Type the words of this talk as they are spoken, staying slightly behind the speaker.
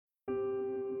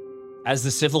As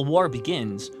the Civil War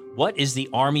begins, what is the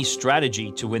Army's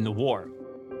strategy to win the war?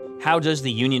 How does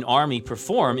the Union Army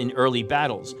perform in early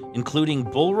battles, including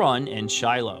Bull Run and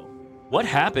Shiloh? What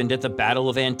happened at the Battle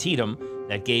of Antietam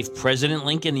that gave President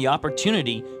Lincoln the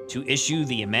opportunity to issue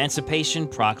the Emancipation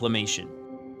Proclamation?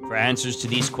 For answers to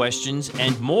these questions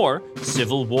and more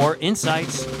Civil War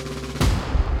insights,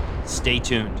 stay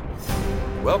tuned.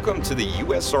 Welcome to the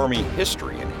U.S. Army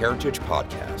History and Heritage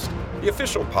Podcast, the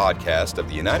official podcast of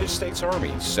the United States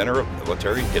Army Center of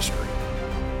Military History.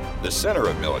 The Center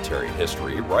of Military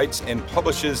History writes and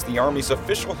publishes the Army's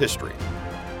official history,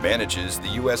 manages the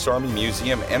U.S. Army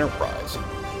Museum Enterprise,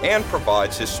 and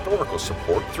provides historical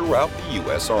support throughout the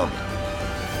U.S. Army.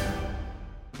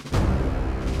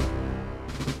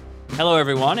 Hello,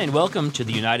 everyone, and welcome to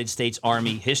the United States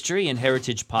Army History and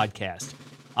Heritage Podcast.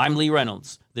 I'm Lee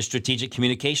Reynolds, the Strategic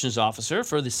Communications Officer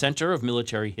for the Center of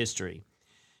Military History.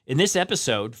 In this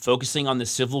episode, focusing on the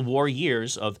Civil War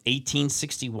years of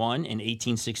 1861 and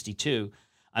 1862,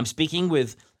 I'm speaking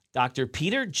with Dr.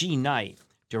 Peter G. Knight,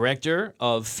 Director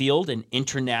of Field and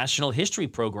International History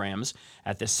Programs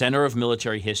at the Center of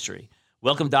Military History.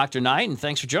 Welcome, Dr. Knight, and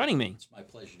thanks for joining me. It's my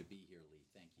pleasure to be here, Lee.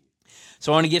 Thank you.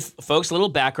 So I want to give folks a little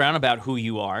background about who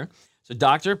you are. So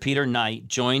Dr. Peter Knight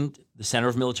joined the Center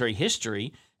of Military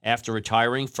History after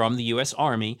retiring from the U.S.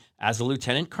 Army as a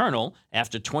lieutenant colonel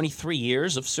after 23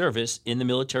 years of service in the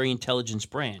military intelligence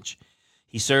branch.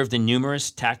 He served in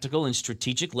numerous tactical and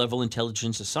strategic level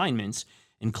intelligence assignments,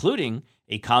 including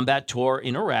a combat tour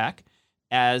in Iraq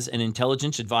as an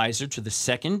intelligence advisor to the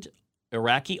 2nd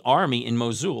Iraqi Army in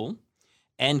Mosul,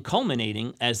 and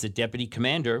culminating as the deputy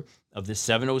commander of the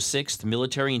 706th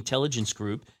Military Intelligence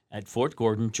Group at Fort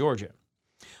Gordon, Georgia.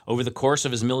 Over the course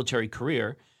of his military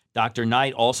career, Dr.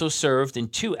 Knight also served in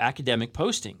 2 academic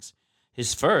postings.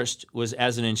 His first was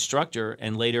as an instructor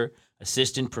and later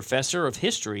assistant professor of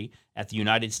history at the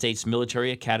United States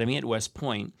Military Academy at West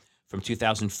Point from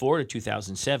 2004 to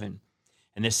 2007.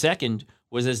 And the second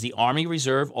was as the Army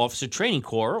Reserve Officer Training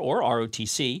Corps, or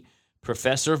ROTC,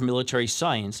 professor of military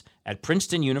science at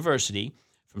Princeton University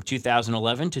from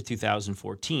 2011 to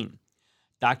 2014.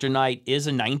 Dr. Knight is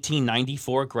a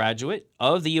 1994 graduate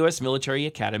of the U.S. Military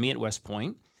Academy at West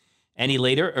Point, and he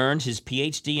later earned his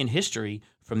Ph.D. in history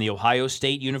from The Ohio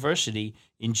State University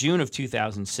in June of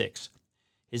 2006.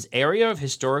 His area of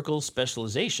historical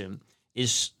specialization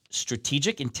is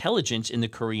strategic intelligence in the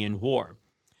Korean War.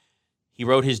 He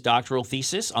wrote his doctoral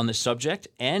thesis on the subject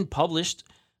and published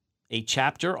a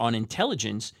chapter on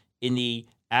intelligence in the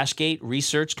Ashgate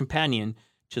Research Companion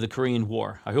to the Korean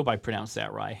War. I hope I pronounced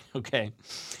that right. Okay.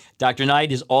 Dr.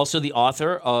 Knight is also the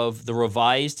author of the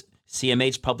revised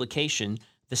CMH publication,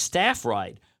 The Staff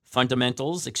Ride,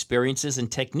 Fundamentals, Experiences,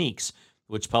 and Techniques,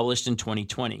 which published in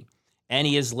 2020. And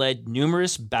he has led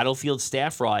numerous battlefield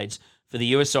staff rides for the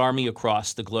U.S. Army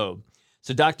across the globe.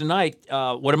 So, Dr. Knight,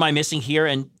 what am I missing here?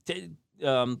 And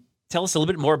tell us a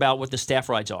little bit more about what the staff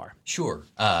rides are. Sure.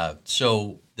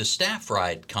 So the staff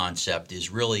ride concept is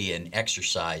really an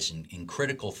exercise in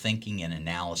critical thinking and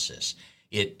analysis.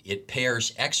 It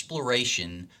pairs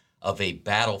exploration of a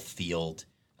battlefield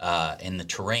and the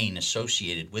terrain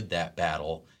associated with that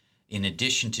battle, in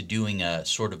addition to doing a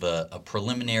sort of a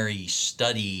preliminary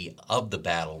study of the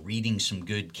battle, reading some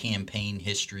good campaign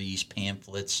histories,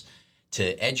 pamphlets,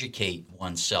 to educate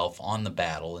oneself on the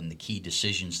battle and the key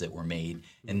decisions that were made,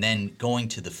 and then going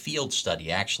to the field study,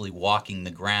 actually walking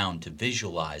the ground to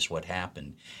visualize what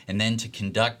happened, and then to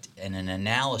conduct an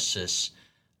analysis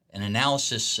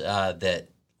that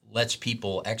lets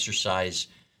people exercise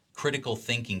critical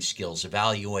thinking skills,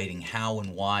 evaluating how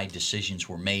and why decisions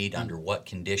were made, under what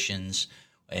conditions,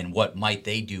 and what might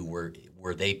they do were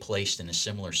they placed in a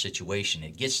similar situation.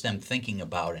 It gets them thinking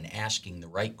about and asking the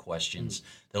right questions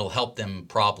that'll help them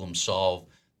problem solve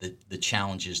the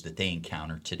challenges that they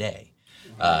encounter today.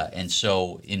 And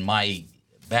so in my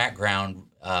background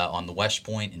on the West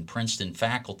Point and Princeton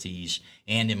faculties,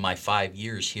 and in my 5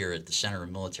 years here at the Center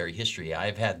of Military History,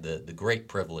 I've had the great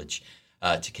privilege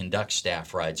to conduct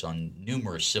staff rides on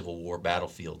numerous Civil War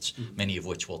battlefields, many of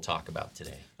which we'll talk about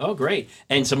today. Oh, great.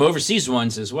 And some overseas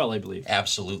ones as well, I believe.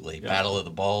 Absolutely. Yeah. Battle of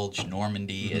the Bulge,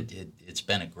 Normandy, it's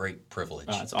been a great privilege.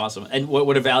 Oh, that's awesome. And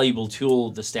what a valuable tool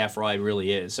the staff ride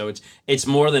really is. So it's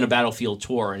more than a battlefield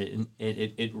tour.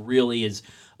 It really is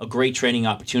a great training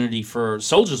opportunity for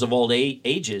soldiers of all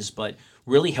ages, but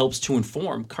really helps to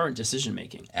inform current decision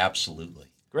making. Absolutely.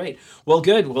 Great. Well,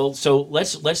 good. Well, so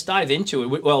let's dive into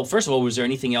it. Well, first of all, was there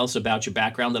anything else about your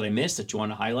background that I missed that you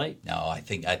want to highlight? No, I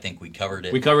think we covered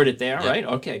it. We covered it there, Yep. Right?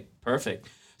 Okay, perfect.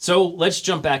 So let's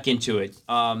jump back into it.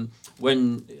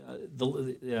 When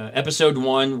episode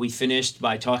 1, we finished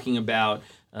by talking about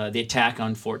the attack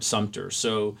on Fort Sumter.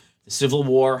 So the Civil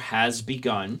War has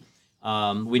begun.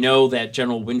 We know that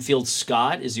General Winfield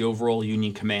Scott is the overall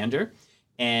Union commander,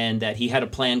 and that he had a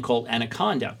plan called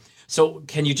Anaconda. So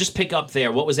can you just pick up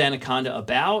there? What was Anaconda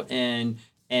about? And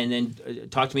then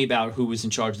talk to me about who was in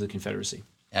charge of the Confederacy.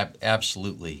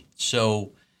 Absolutely.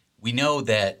 So we know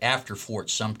that after Fort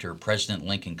Sumter, President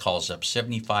Lincoln calls up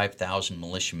 75,000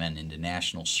 militiamen into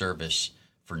national service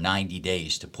for 90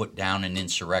 days to put down an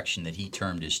insurrection that he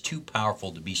termed as too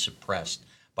powerful to be suppressed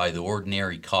by the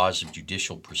ordinary cause of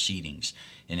judicial proceedings,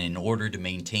 and in order to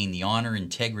maintain the honor,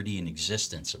 integrity, and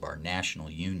existence of our national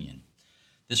union.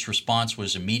 This response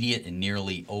was immediate and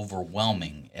nearly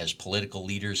overwhelming, as political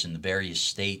leaders in the various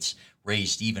states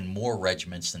raised even more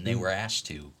regiments than they were asked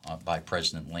to by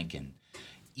President Lincoln.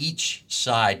 Each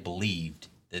side believed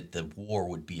that the war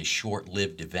would be a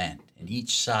short-lived event, and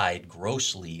each side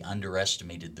grossly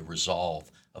underestimated the resolve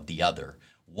of the other.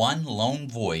 One lone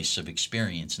voice of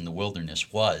experience in the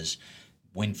wilderness was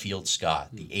Winfield Scott,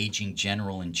 the aging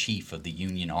general-in-chief of the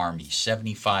Union Army,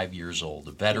 75 years old,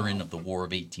 a veteran of the War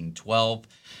of 1812,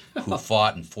 who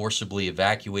fought and forcibly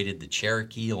evacuated the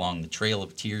Cherokee along the Trail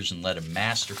of Tears and led a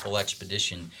masterful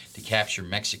expedition to capture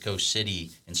Mexico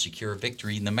City and secure a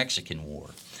victory in the Mexican War.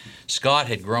 Scott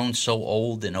had grown so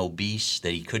old and obese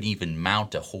that he couldn't even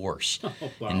mount a horse,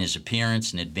 and his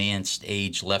appearance and advanced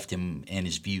age left him and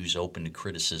his views open to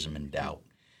criticism and doubt.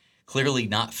 Clearly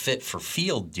not fit for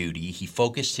field duty, he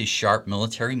focused his sharp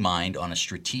military mind on a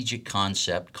strategic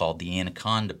concept called the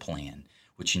Anaconda Plan,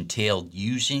 which entailed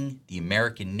using the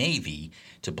American Navy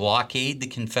to blockade the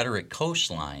Confederate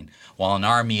coastline while an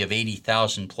army of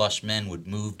 80,000 plus men would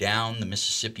move down the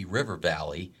Mississippi River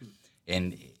Valley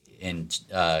and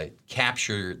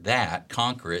capture that,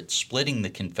 conquer it, splitting the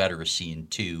Confederacy in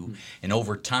two, and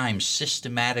over time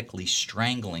systematically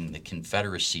strangling the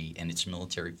Confederacy and its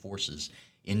military forces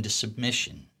into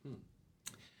submission.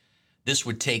 This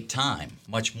would take time,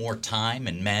 much more time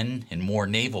and men and more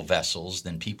naval vessels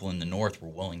than people in the North were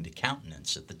willing to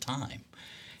countenance at the time.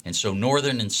 And so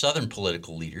Northern and Southern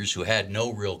political leaders who had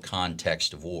no real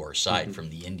context of war, aside from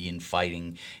the Indian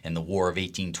fighting and the War of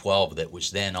 1812 that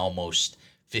was then almost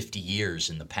 50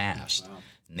 years in the past. Wow.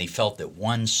 And they felt that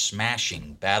one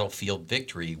smashing battlefield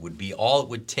victory would be all it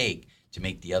would take to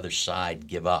make the other side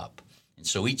give up. And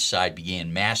so each side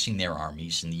began massing their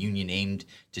armies, and the Union aimed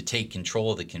to take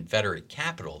control of the Confederate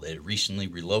capital that had recently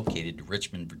relocated to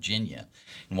Richmond, Virginia.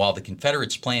 And while the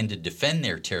Confederates planned to defend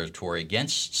their territory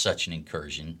against such an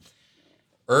incursion,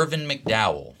 Irvin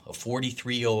McDowell, a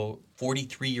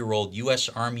 43-year-old U.S.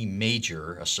 Army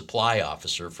major, a supply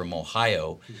officer from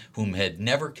Ohio, whom had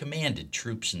never commanded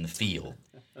troops in the field,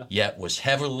 yet was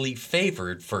heavily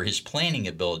favored for his planning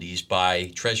abilities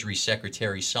by Treasury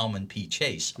Secretary Salmon P.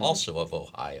 Chase, also of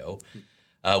Ohio,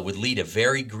 would lead a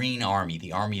very green army,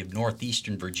 the Army of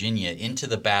Northeastern Virginia, into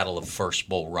the Battle of First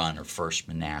Bull Run, or First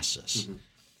Manassas.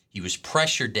 He was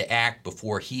pressured to act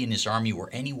before he and his army were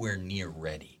anywhere near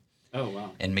ready. Oh,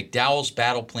 wow. And McDowell's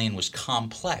battle plan was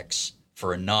complex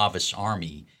for a novice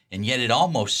army, and yet it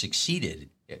almost succeeded,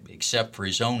 except for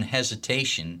his own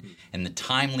hesitation and the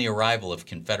timely arrival of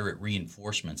Confederate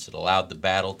reinforcements that allowed the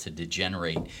battle to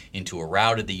degenerate into a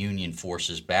rout of the Union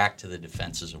forces back to the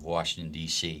defenses of Washington,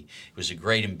 D.C. It was a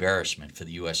great embarrassment for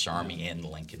the U.S. Army and the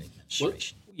Lincoln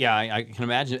administration. Well, yeah, I can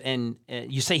imagine. And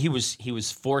you say he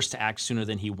was forced to act sooner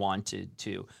than he wanted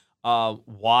to.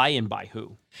 Why and by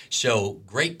who? So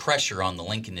great pressure on the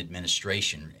Lincoln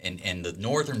administration, and the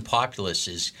Northern populace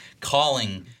is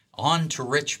calling on to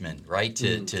Richmond, right,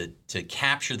 to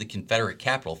capture the Confederate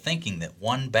capital, thinking that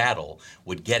one battle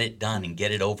would get it done and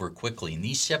get it over quickly. And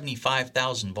these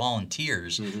 75,000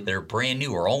 volunteers that are brand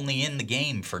new are only in the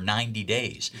game for 90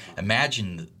 days.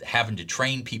 Imagine having to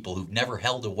train people who've never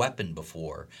held a weapon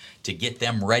before to get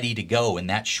them ready to go in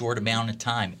that short amount of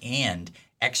time and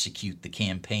execute the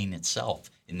campaign itself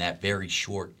in that very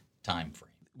short time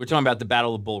frame. We're talking about the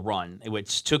Battle of Bull Run,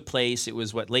 which took place, it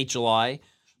was late July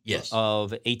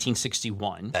of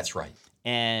 1861. That's right.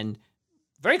 And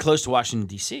very close to Washington,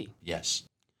 D.C. Yes.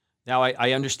 Now,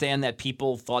 I understand that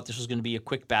people thought this was going to be a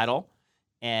quick battle,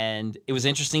 and it was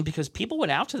interesting because people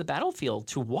went out to the battlefield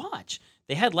to watch.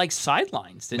 They had like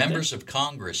sidelines. Members of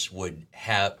Congress would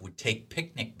take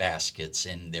picnic baskets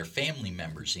and their family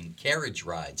members in carriage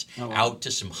rides out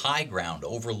to some high ground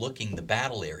overlooking the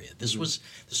battle area. This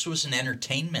was an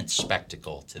entertainment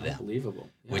spectacle to them. Unbelievable.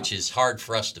 Yeah. Which is hard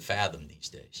for us to fathom these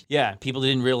days. Yeah, people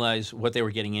didn't realize what they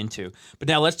were getting into. But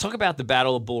now let's talk about the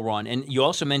Battle of Bull Run. And you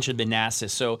also mentioned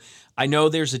Manassas. So I know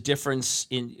there's a difference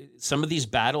in some of these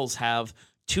battles have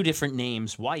two different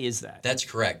names. Why is that? That's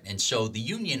correct. And so the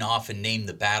Union often named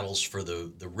the battles for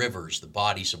the rivers, the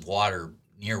bodies of water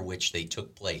near which they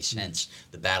took place, hence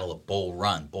the Battle of Bull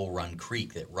Run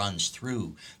Creek that runs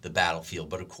through the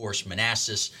battlefield. But of course,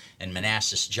 Manassas and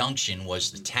Manassas Junction was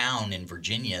the town in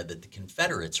Virginia that the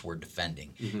Confederates were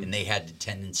defending. And they had the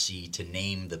tendency to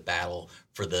name the battle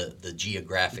for the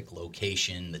geographic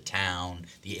location, the town,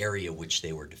 the area which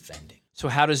they were defending. So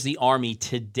how does the Army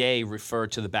today refer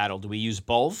to the battle? Do we use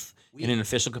both in an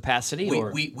official capacity?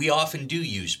 We often do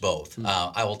use both.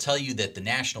 I will tell you that the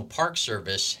National Park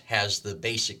Service has the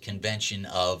basic convention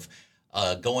of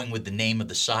going with the name of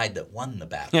the side that won the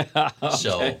battle. Okay.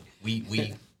 So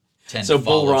we tend to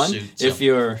follow Bull Run, suit. if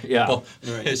you're,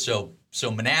 Right.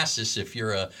 So Manassas, if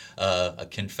you're a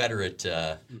Confederate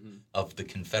of the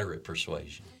Confederate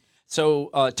persuasion.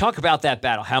 So talk about that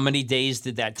battle. How many days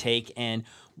did that take, and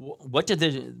what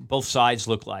did both sides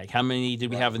look like? How many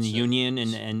did we have in the Union,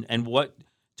 and what?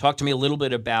 Talk to me a little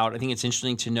bit about. I think it's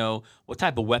interesting to know what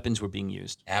type of weapons were being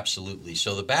used. Absolutely.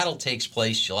 So the battle takes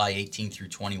place July 18 through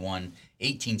 21,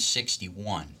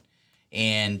 1861,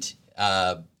 and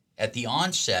at the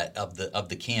onset of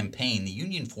the campaign, the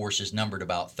Union forces numbered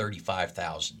about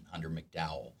 35,000 under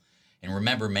McDowell. And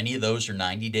remember, many of those are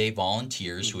 90-day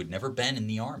volunteers who had never been in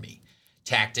the Army.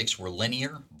 Tactics were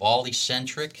linear, volley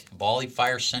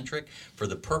fire-centric for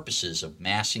the purposes of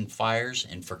massing fires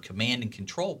and for command and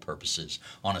control purposes.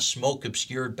 On a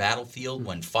smoke-obscured battlefield,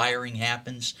 when firing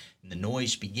happens and the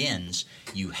noise begins,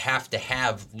 you have to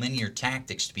have linear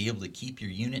tactics to be able to keep your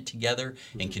unit together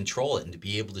and control it and to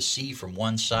be able to see from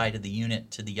one side of the unit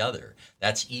to the other.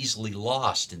 That's easily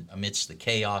lost amidst the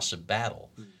chaos of battle.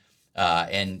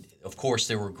 And, of course,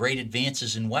 there were great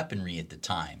advances in weaponry at the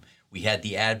time. We had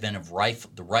the advent of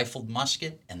the rifled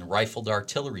musket and the rifled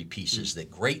artillery pieces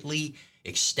that greatly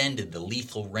extended the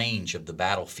lethal range of the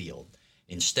battlefield.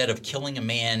 Instead of killing a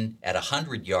man at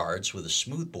 100 yards with a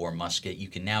smoothbore musket, you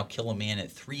can now kill a man at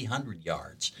 300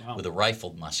 yards with a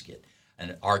rifled musket.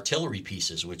 And artillery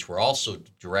pieces, which were also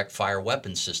direct fire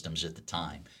weapon systems at the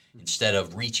time. Instead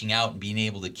of reaching out and being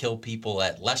able to kill people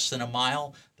at less than a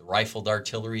mile, the rifled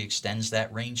artillery extends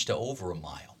that range to over a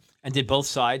mile. And did both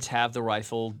sides have the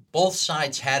rifle? Both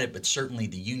sides had it, but certainly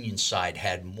the Union side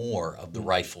had more of the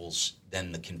rifles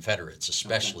than the Confederates,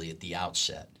 especially at the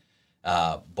outset.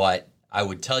 But I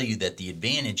would tell you that the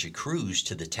advantage accrues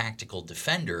to the tactical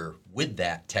defender with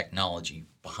that technology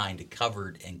behind a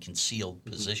covered and concealed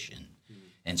position.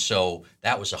 And so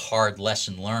that was a hard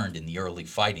lesson learned in the early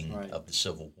fighting of the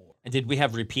Civil War. And did we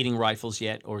have repeating rifles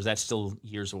yet, or is that still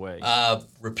years away?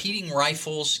 Repeating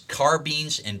rifles,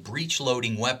 carbines, and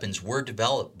breech-loading weapons were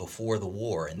developed before the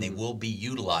war, and they will be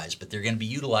utilized, but they're going to be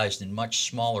utilized in much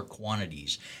smaller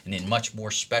quantities and in much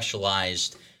more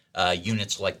specialized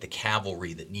units like the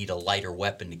cavalry that need a lighter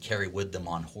weapon to carry with them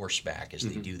on horseback as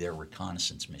they do their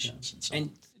reconnaissance missions. And so on.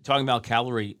 And talking about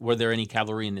cavalry, were there any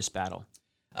cavalry in this battle?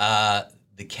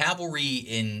 The cavalry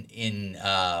in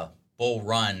Bull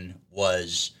Run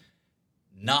was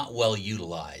not well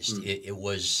utilized. It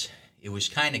was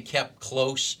kind of kept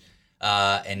close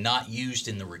and not used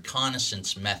in the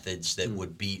reconnaissance methods that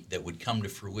would come to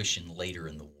fruition later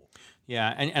in the war.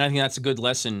 Yeah, and I think that's a good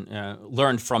lesson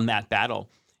learned from that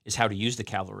battle is how to use the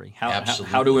cavalry,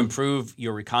 how to improve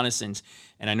your reconnaissance,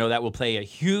 and I know that will play a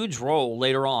huge role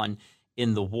later on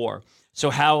in the war.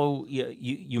 So how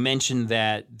you mentioned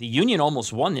that the Union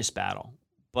almost won this battle,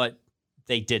 but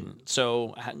they didn't.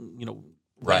 So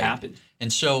what happened?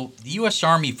 And so the U.S.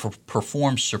 Army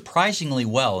performed surprisingly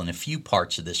well in a few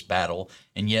parts of this battle,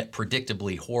 and yet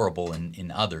predictably horrible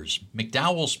in others.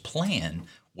 McDowell's plan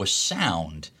was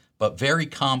sound, but very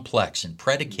complex and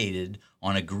predicated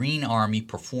on a Green Army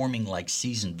performing like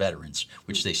seasoned veterans,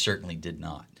 which they certainly did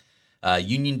not.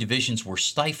 Union divisions were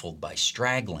stifled by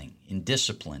straggling,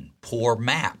 indiscipline, poor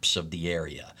maps of the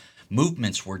area.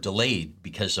 Movements were delayed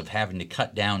because of having to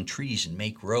cut down trees and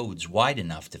make roads wide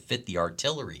enough to fit the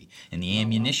artillery and the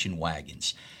ammunition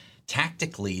wagons.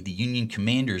 Tactically, the Union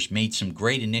commanders made some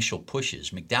great initial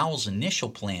pushes. McDowell's initial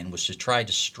plan was to try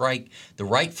to strike the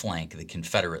right flank of the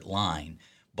Confederate line,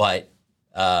 but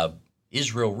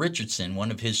Israel Richardson,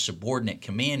 one of his subordinate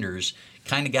commanders,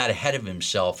 kind of got ahead of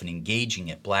himself in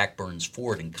engaging at Blackburn's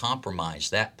Ford and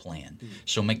compromised that plan.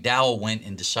 So McDowell went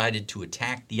and decided to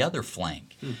attack the other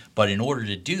flank. But in order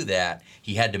to do that,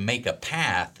 he had to make a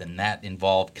path, and that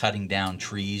involved cutting down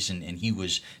trees, and he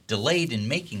was delayed in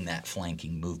making that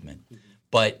flanking movement.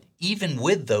 But even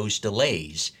with those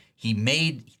delays, he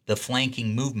made the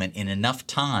flanking movement in enough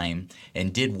time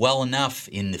and did well enough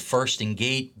in the first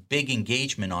big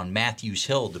engagement on Matthews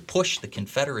Hill to push the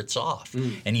Confederates off.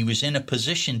 And he was in a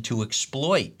position to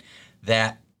exploit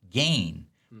that gain.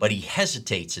 But he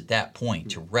hesitates at that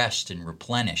point to rest and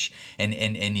replenish, and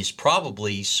is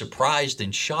probably surprised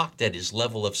and shocked at his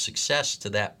level of success to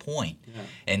that point,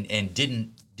 and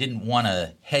didn't want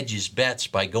to hedge his bets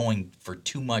by going for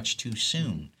too much too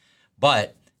soon.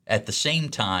 But at the same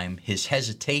time, his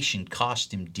hesitation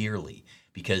cost him dearly,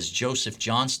 because Joseph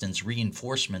Johnston's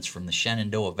reinforcements from the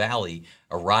Shenandoah Valley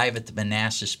arrive at the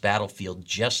Manassas battlefield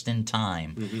just in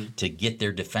time to get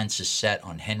their defenses set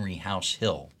on Henry House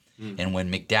Hill. And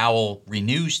when McDowell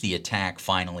renews the attack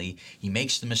finally, he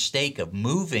makes the mistake of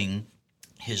moving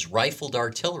his rifled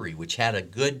artillery, which had a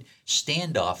good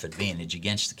standoff advantage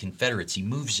against the Confederates. He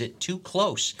moves it too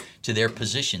close to their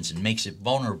positions and makes it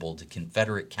vulnerable to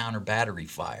Confederate counter-battery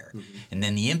fire. And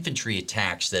then the infantry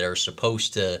attacks that are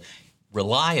supposed to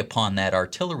rely upon that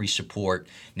artillery support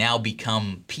now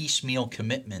become piecemeal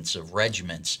commitments of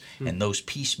regiments, and those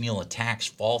piecemeal attacks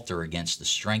falter against the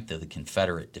strength of the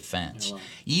Confederate defense.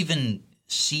 Even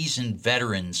seasoned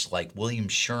veterans like William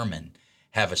Sherman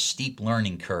have a steep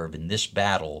learning curve in this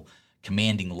battle,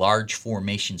 commanding large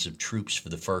formations of troops for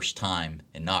the first time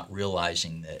and not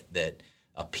realizing that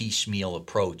a piecemeal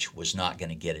approach was not going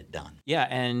to get it done. Yeah,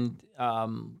 and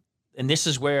this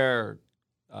is where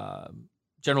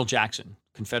General Jackson,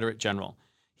 Confederate general,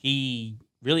 he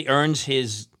really earns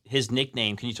his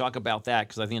nickname. Can you talk about that?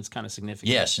 Because I think it's kind of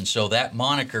significant. Yes, and so that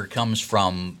moniker comes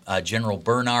from General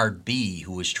Bernard Bee,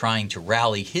 who was trying to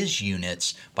rally his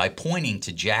units by pointing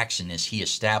to Jackson as he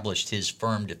established his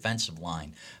firm defensive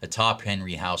line atop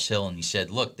Henry House Hill, and he said,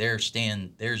 "Look, there's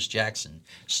Jackson,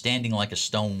 standing like a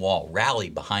stone wall. Rally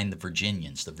behind the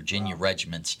Virginians, the Virginia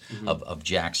regiments of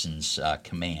Jackson's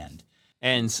command."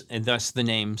 And thus the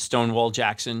name Stonewall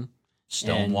Jackson.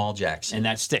 Stonewall Jackson. And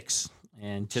that sticks.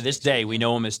 And to this day, we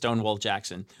know him as Stonewall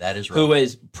Jackson. That is right. Who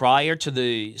was, prior to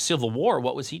the Civil War,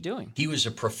 what was he doing? He was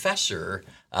a professor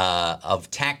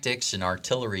of tactics and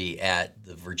artillery at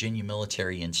the Virginia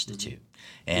Military Institute.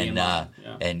 And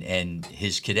and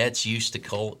his cadets used to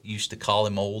call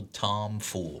him Old Tom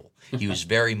Fool. He was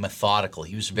very methodical.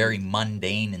 He was a very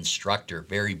mundane instructor,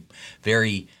 very,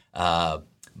 very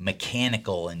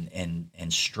mechanical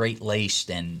and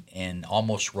straight-laced and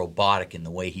almost robotic in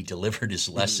the way he delivered his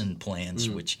lesson plans,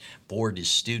 which bored his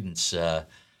students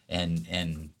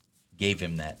and gave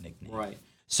him that nickname. Right.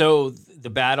 So the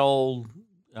battle,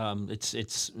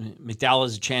 it's McDowell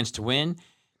has a chance to win.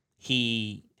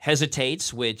 He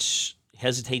hesitates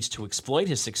to exploit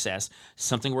his success,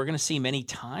 something we're going to see many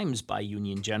times by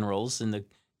Union generals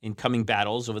in coming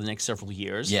battles over the next several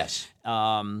years. Yes.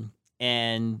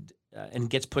 And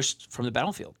gets pushed from the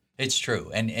battlefield. It's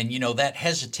true. And you know, that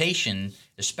hesitation,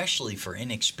 especially for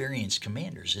inexperienced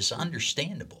commanders, is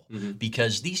understandable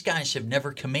because these guys have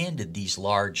never commanded these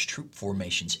large troop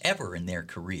formations ever in their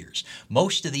careers.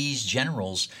 Most of these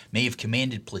generals may have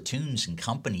commanded platoons and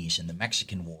companies in the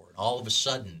Mexican War. And all of a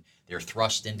sudden, they're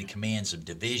thrust into commands of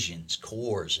divisions,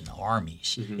 corps, and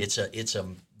armies. It's a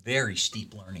very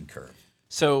steep learning curve.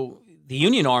 So the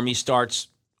Union Army starts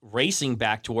racing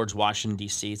back towards Washington,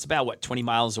 D.C. It's about, 20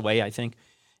 miles away, I think.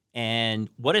 And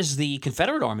what does the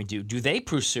Confederate Army do? Do they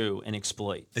pursue and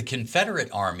exploit? The Confederate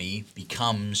Army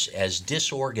becomes as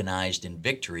disorganized in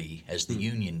victory as the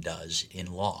Union does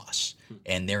in loss.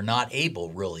 And they're not able,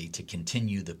 really, to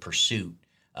continue the pursuit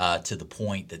to the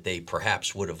point that they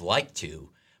perhaps would have liked to.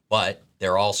 But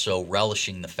they're also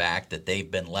relishing the fact that they've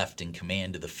been left in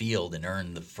command of the field and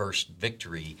earned the first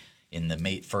victory in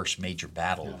the first major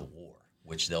battle of the war,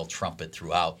 which they'll trumpet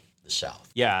throughout the South.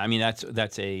 Yeah, I mean,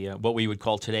 that's a what we would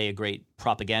call today a great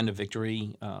propaganda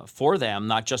victory for them,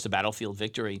 not just a battlefield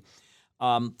victory.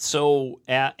 So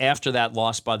after that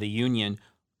loss by the Union,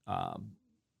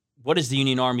 what does the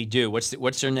Union Army do?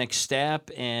 What's their next step,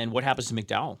 and what happens to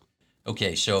McDowell?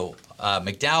 Okay, so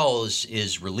McDowell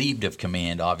is relieved of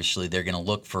command. Obviously, they're going to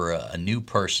look for a new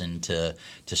person to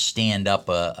stand up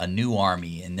a new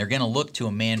army, and they're going to look to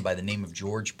a man by the name of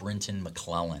George Brinton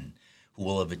McClellan, who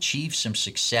will have achieved some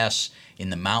success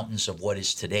in the mountains of what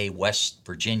is today West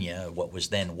Virginia, what was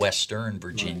then Western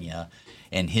Virginia,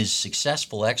 and his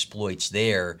successful exploits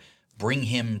there bring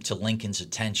him to Lincoln's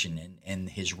attention and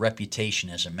his reputation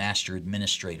as a master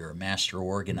administrator, a master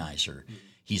organizer.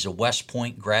 He's a West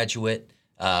Point graduate,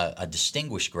 a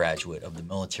distinguished graduate of the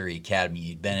military academy.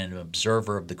 He'd been an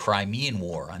observer of the Crimean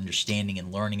War, understanding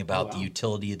and learning about the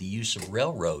utility of the use of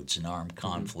railroads in armed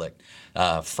conflict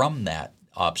from that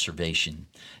observation.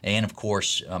 And, of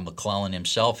course, McClellan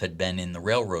himself had been in the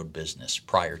railroad business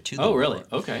prior to the war. Oh, really?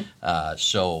 Okay.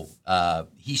 So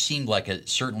he seemed like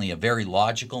certainly a very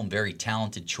logical and very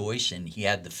talented choice, and he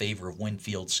had the favor of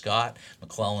Winfield Scott.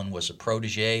 McClellan was a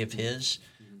protege of his.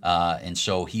 And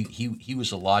so he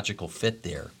was a logical fit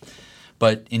there.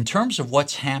 But in terms of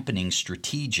what's happening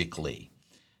strategically,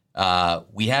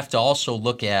 we have to also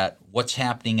look at what's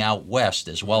happening out west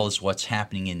as well as what's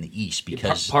happening in the east,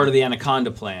 because part of the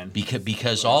Anaconda Plan.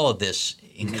 Because all of this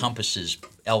encompasses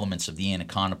elements of the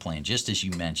Anaconda Plan, just as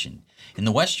you mentioned. In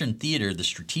the Western Theater, the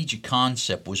strategic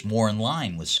concept was more in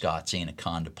line with Scott's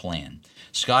Anaconda Plan.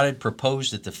 Scott had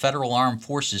proposed that the federal armed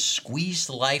forces squeeze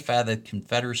the life out of the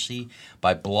Confederacy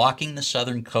by blocking the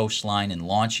southern coastline and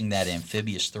launching that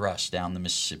amphibious thrust down the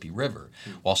Mississippi River.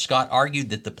 While Scott argued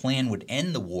that the plan would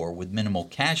end the war with minimal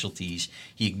casualties,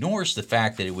 he ignores the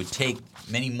fact that it would take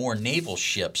many more naval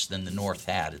ships than the North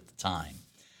had at the time.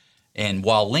 And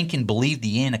while Lincoln believed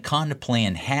the Anaconda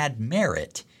Plan had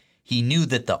merit, he knew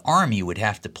that the Army would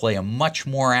have to play a much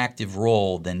more active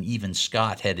role than even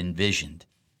Scott had envisioned,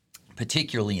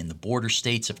 particularly in the border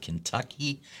states of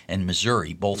Kentucky and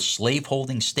Missouri, both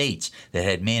slaveholding states that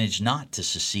had managed not to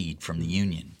secede from the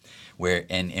Union, where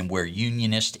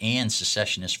Unionist and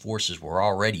secessionist forces were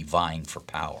already vying for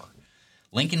power.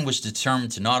 Lincoln was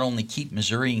determined to not only keep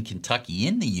Missouri and Kentucky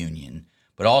in the Union,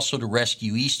 but also to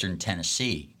rescue eastern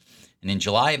Tennessee. And in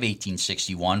July of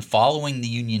 1861, following the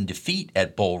Union defeat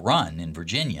at Bull Run in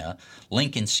Virginia,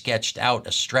 Lincoln sketched out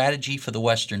a strategy for the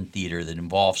Western Theater that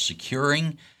involved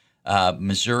securing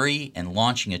Missouri and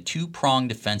launching a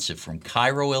two-pronged offensive from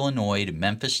Cairo, Illinois to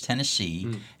Memphis,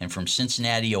 Tennessee, and from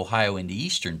Cincinnati, Ohio into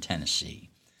eastern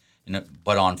Tennessee.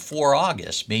 But on 4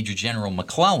 August, Major General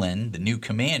McClellan, the new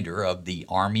commander of the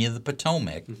Army of the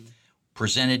Potomac,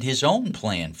 presented his own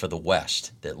plan for the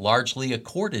West that largely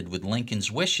accorded with Lincoln's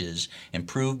wishes and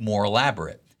proved more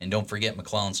elaborate. And don't forget,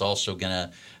 McClellan's also going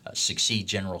to succeed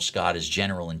General Scott as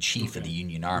General-in-Chief of the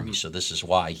Union Army, so this is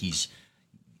why he's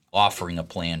offering a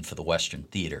plan for the Western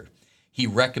Theater. He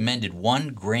recommended one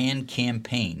grand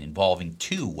campaign involving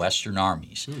 2 Western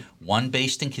armies, one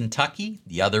based in Kentucky,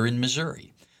 the other in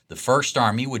Missouri. The First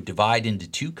Army would divide into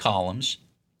 2 columns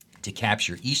to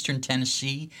capture eastern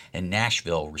Tennessee and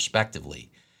Nashville,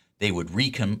 respectively. They would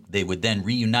then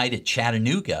reunite at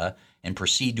Chattanooga and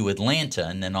proceed to Atlanta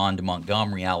and then on to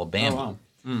Montgomery, Alabama.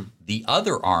 Oh, wow. The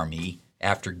other army,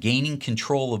 after gaining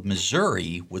control of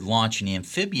Missouri, would launch an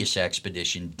amphibious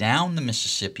expedition down the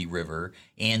Mississippi River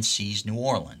and seize New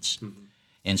Orleans.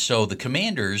 And so the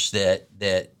commanders that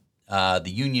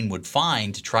the Union would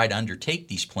find to try to undertake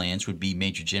these plans would be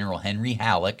Major General Henry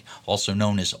Halleck, also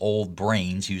known as Old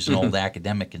Brains. He was an old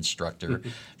academic instructor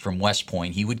from West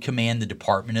Point. He would command the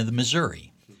Department of the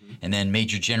Missouri. And then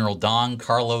Major General Don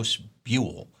Carlos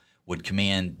Buell would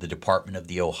command the Department of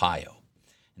the Ohio.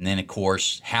 And then, of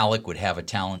course, Halleck would have a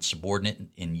talent subordinate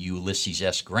in Ulysses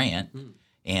S. Grant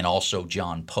and also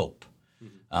John Pope.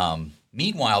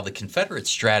 Meanwhile, the Confederate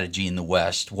strategy in the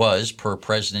West was, per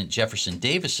President Jefferson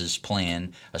Davis's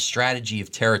plan, a strategy of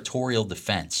territorial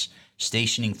defense,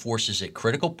 stationing forces at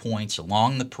critical points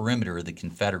along the perimeter of the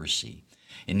Confederacy,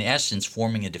 in essence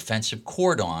forming a defensive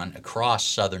cordon across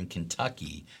southern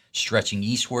Kentucky, stretching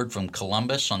eastward from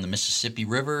Columbus on the Mississippi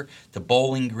River to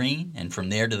Bowling Green, and from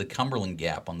there to the Cumberland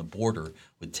Gap on the border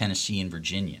with Tennessee and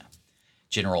Virginia.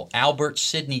 General Albert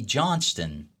Sidney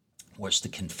Johnston was the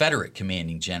Confederate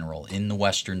commanding general in the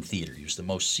Western Theater. He was the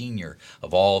most senior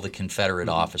of all the Confederate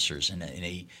officers and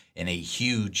a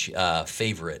huge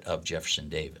favorite of Jefferson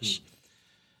Davis.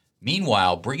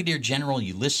 Meanwhile, Brigadier General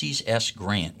Ulysses S.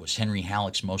 Grant was Henry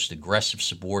Halleck's most aggressive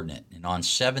subordinate, and on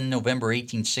 7 November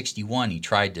 1861, he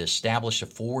tried to establish a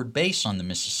forward base on the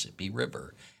Mississippi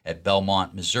River at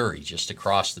Belmont, Missouri, just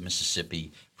across the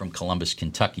Mississippi from Columbus,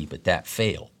 Kentucky, but that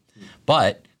failed.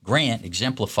 But Grant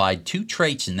exemplified 2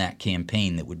 traits in that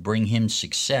campaign that would bring him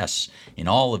success in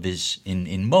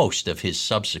most of his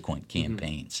subsequent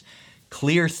campaigns: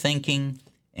 clear thinking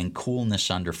and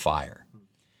coolness under fire.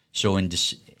 So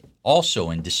also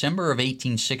in December of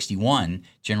 1861,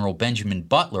 General Benjamin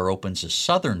Butler opens a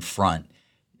southern front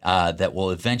that will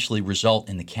eventually result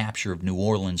in the capture of New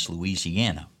Orleans,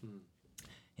 Louisiana.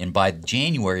 And by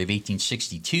January of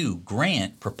 1862,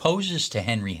 Grant proposes to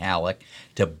Henry Halleck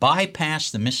to bypass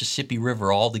the Mississippi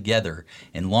River altogether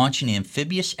and launch an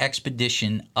amphibious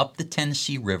expedition up the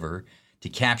Tennessee River to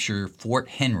capture Fort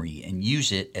Henry and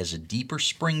use it as a deeper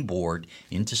springboard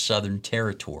into Southern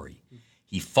territory.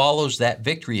 He follows that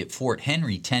victory at Fort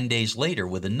Henry 10 days later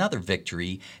with another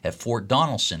victory at Fort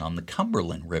Donelson on the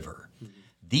Cumberland River.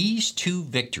 These 2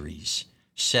 victories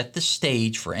set the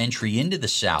stage for entry into the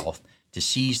South to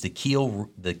seize the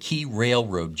key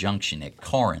railroad junction at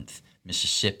Corinth,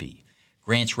 Mississippi.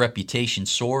 Grant's reputation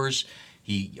soars.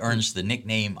 He earns the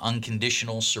nickname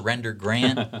Unconditional Surrender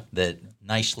Grant that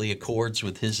nicely accords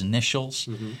with his initials.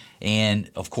 And,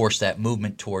 of course, that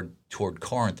movement toward toward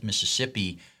Corinth,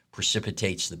 Mississippi,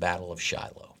 precipitates the Battle of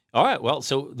Shiloh. All right. Well,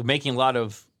 so they're making a lot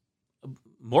of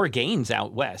more gains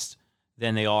out west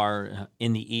than they are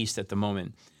in the east at the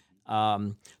moment.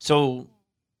 So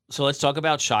let's talk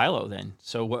about Shiloh then.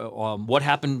 So what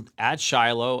happened at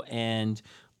Shiloh, and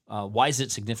why is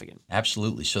it significant?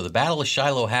 Absolutely. So the Battle of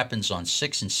Shiloh happens on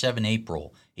 6 and 7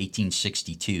 April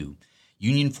 1862.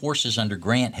 Union forces under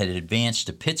Grant had advanced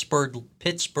to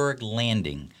Pittsburgh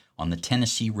Landing on the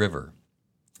Tennessee River.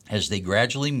 As they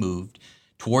gradually moved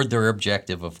toward their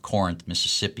objective of Corinth,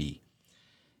 Mississippi,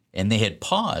 and they had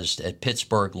paused at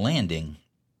Pittsburgh Landing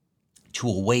to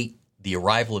await the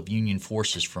arrival of Union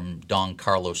forces from Don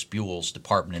Carlos Buell's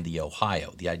Department of the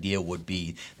Ohio. The idea would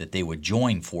be that they would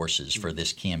join forces for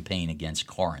this campaign against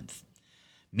Corinth.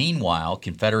 Meanwhile,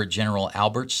 Confederate General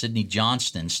Albert Sidney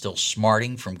Johnston, still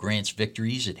smarting from Grant's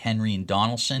victories at Henry and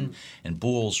Donelson and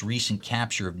Buell's recent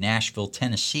capture of Nashville,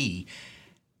 Tennessee,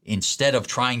 instead of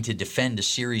trying to defend a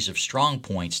series of strong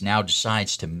points, now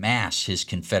decides to mass his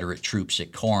Confederate troops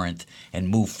at Corinth and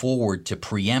move forward to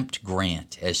preempt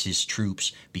Grant as his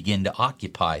troops begin to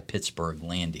occupy Pittsburgh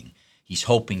Landing. He's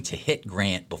hoping to hit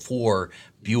Grant before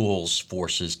Buell's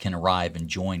forces can arrive and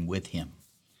join with him.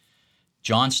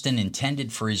 Johnston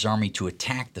intended for his army to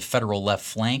attack the Federal left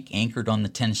flank anchored on the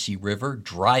Tennessee River,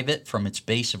 drive it from its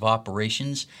base of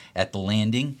operations at the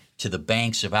landing to the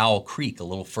banks of Owl Creek a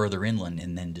little further inland,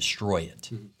 and then destroy it.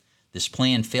 Mm-hmm. This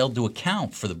plan failed to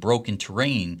account for the broken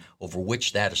terrain over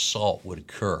which that assault would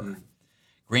occur. Mm-hmm.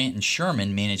 Grant and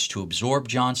Sherman managed to absorb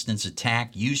Johnston's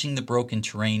attack, using the broken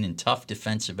terrain and tough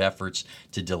defensive efforts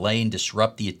to delay and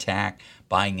disrupt the attack,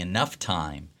 buying enough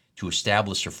time to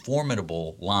establish a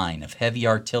formidable line of heavy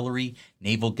artillery,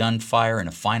 naval gunfire, and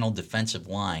a final defensive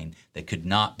line that could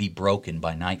not be broken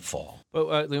by nightfall. Well,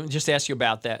 let me just ask you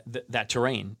about that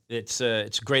terrain. It's a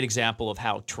great example of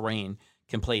how terrain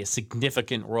can play a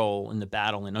significant role in the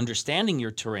battle, and understanding your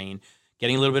terrain,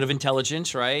 getting a little bit of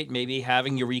intelligence, right? Maybe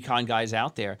having your recon guys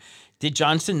out there. Did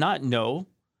Johnston not know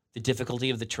the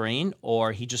difficulty of the terrain,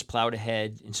 or he just plowed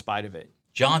ahead in spite of it?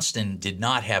 Johnston did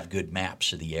not have good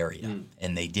maps of the area,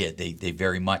 and they did. They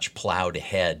very much plowed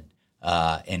ahead,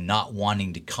 and not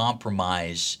wanting to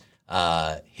compromise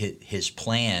his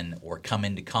plan or come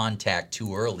into contact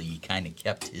too early. He kind of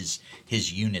kept his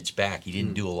units back. He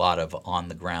didn't do a lot of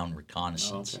on-the-ground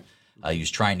reconnaissance. Oh, okay. He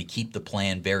was trying to keep the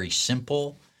plan very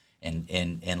simple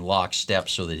and lockstep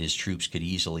so that his troops could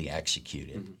easily execute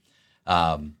it.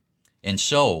 And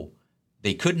so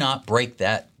they could not break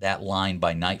that line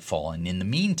by nightfall. And in the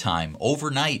meantime,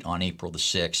 overnight on April the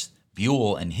 6th,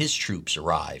 Buell and his troops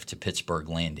arrived to Pittsburgh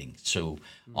Landing. So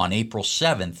on April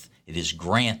 7th, it is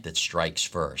Grant that strikes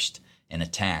first and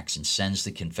attacks and sends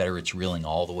the Confederates reeling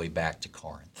all the way back to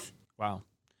Corinth. Wow.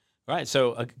 All right.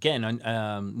 So again,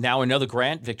 now another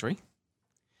Grant victory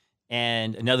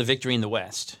and another victory in the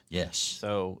West. Yes.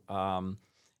 So,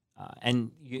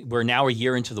 and we're now a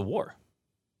year into the war.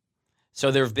 So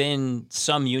there have been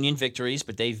some Union victories,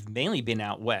 but they've mainly been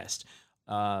out west.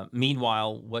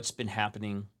 Meanwhile, what's been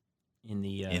happening in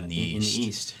the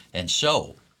east? And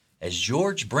so, as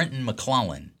George Brinton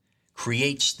McClellan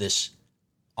creates this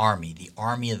army, the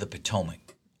Army of the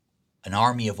Potomac, an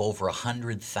army of over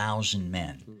 100,000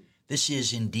 men, this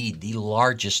is indeed the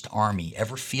largest army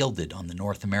ever fielded on the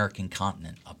North American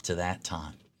continent up to that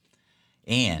time.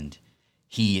 And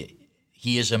he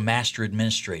is a master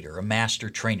administrator, a master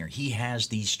trainer. He has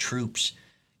these troops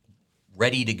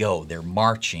ready to go. They're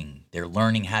marching. They're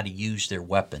learning how to use their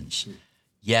weapons.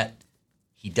 Yet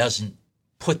he doesn't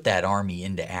put that army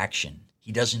into action.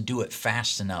 He doesn't do it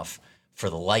fast enough for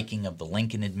the liking of the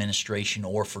Lincoln administration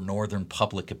or for Northern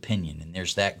public opinion. And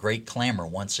there's that great clamor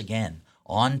once again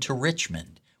on to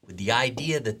Richmond with the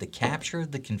idea that the capture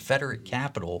of the Confederate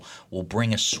capital will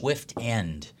bring a swift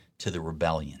end to the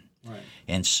rebellion. Right.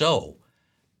 And so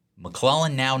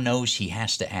McClellan now knows he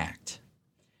has to act,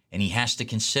 and he has to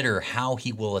consider how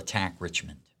he will attack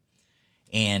Richmond.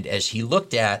 And as he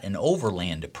looked at an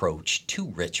overland approach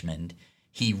to Richmond,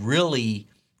 he really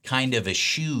kind of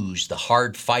eschews the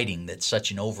hard fighting that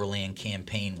such an overland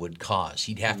campaign would cause.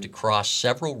 He'd have to cross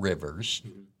several rivers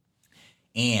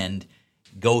and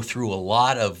go through a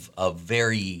lot of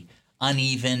very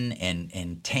uneven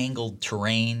and tangled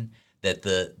terrain that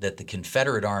the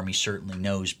Confederate Army certainly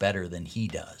knows better than he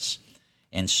does.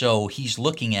 And so he's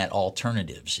looking at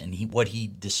alternatives. And what he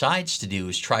decides to do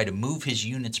is try to move his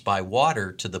units by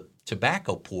water to the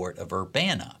tobacco port of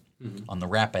Urbana on the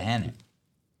Rappahannock.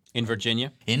 In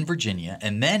Virginia? In Virginia,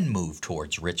 and then move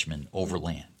towards Richmond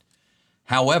overland.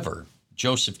 However,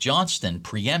 Joseph Johnston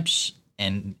preempts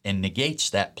and negates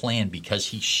that plan because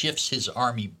he shifts his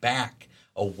army back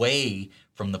away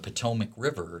from the Potomac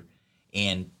River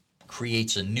and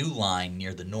creates a new line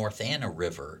near the North Anna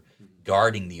River,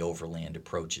 guarding the overland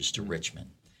approaches to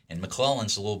Richmond. And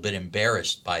McClellan's a little bit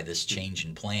embarrassed by this change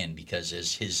in plan, because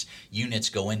as his units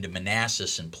go into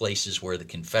Manassas and places where the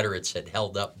Confederates had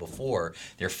held up before,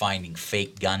 they're finding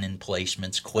fake gun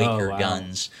emplacements, Quaker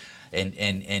guns.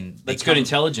 And that's good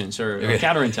intelligence or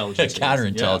counterintelligence.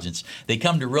 Counterintelligence. Yeah. They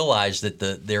come to realize that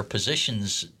their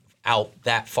positions out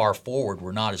that far forward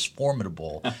were not as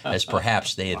formidable as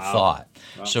perhaps they had thought.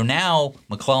 Wow. So now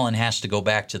McClellan has to go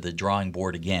back to the drawing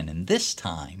board again, and this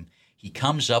time he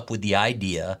comes up with the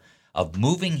idea of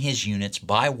moving his units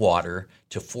by water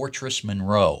to Fortress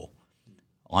Monroe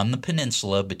on the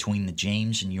peninsula between the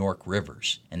James and York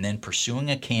rivers, and then pursuing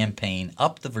a campaign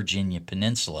up the Virginia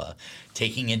Peninsula,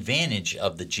 taking advantage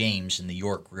of the James and the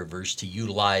York rivers to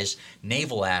utilize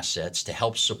naval assets to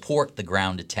help support the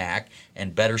ground attack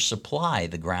and better supply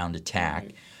the ground attack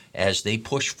as they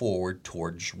push forward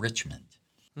towards Richmond.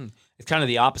 It's kind of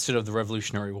the opposite of the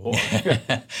Revolutionary War.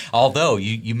 Although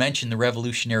you mentioned the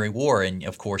Revolutionary War, and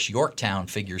of course Yorktown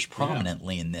figures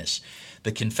prominently in this.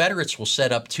 The Confederates will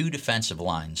set up 2 defensive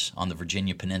lines on the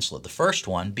Virginia Peninsula, the first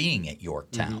one being at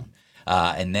Yorktown,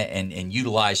 and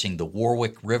utilizing the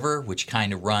Warwick River, which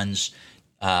kind of runs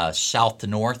south to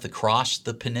north across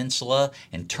the peninsula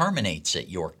and terminates at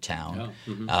Yorktown.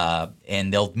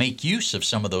 And they'll make use of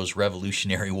some of those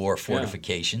Revolutionary War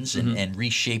fortifications and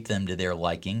reshape them to their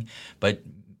liking. But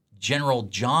General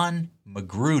John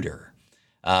Magruder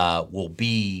will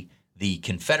be the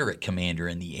Confederate commander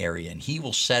in the area, and he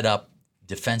will set up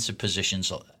defensive positions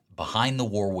behind the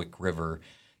Warwick River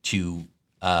to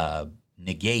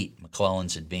negate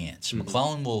McClellan's advance.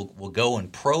 McClellan will go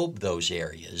and probe those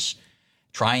areas,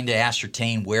 trying to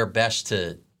ascertain where best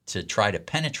to try to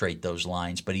penetrate those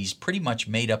lines, but he's pretty much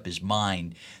made up his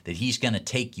mind that he's going to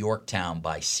take Yorktown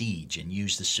by siege and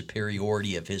use the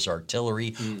superiority of his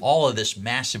artillery, all of this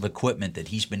massive equipment that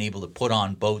he's been able to put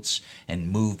on boats and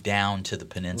move down to the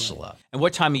peninsula. Right. And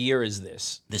what time of year is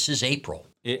this? This is April.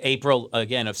 April,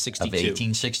 again, of 62. Of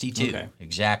 1862, okay.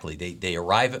 Exactly. They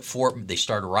arrive at They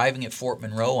start arriving at Fort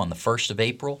Monroe on the 1st of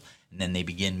April, and then they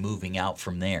begin moving out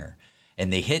from there.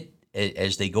 And they hit,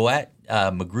 as they go at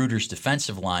Magruder's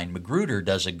defensive line, Magruder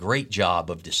does a great job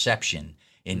of deception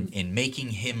in making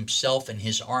himself and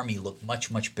his army look much,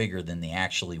 much bigger than they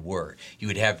actually were. You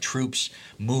would have troops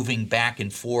moving back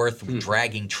and forth,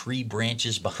 dragging tree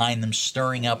branches behind them,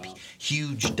 stirring up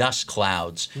huge dust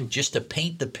clouds, just to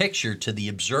paint the picture to the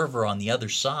observer on the other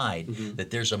side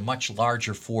that there's a much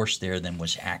larger force there than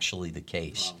was actually the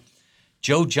case.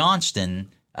 Joe Johnston,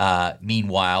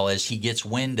 meanwhile, as he gets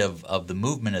wind of the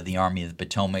movement of the Army of the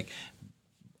Potomac,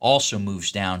 also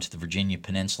moves down to the Virginia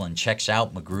Peninsula and checks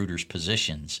out Magruder's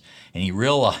positions. And he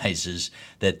realizes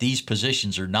that these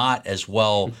positions are not as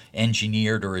well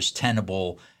engineered or as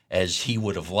tenable as he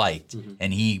would have liked.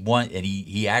 And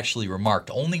he actually remarked,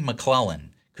 only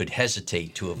McClellan could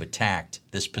hesitate to have attacked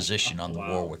this position on the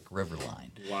Warwick River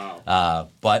line.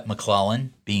 But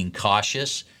McClellan, being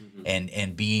cautious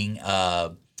and being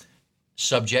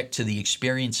subject to the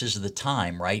experiences of the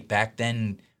time, right? Back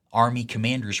then, Army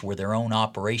commanders were their own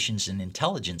operations and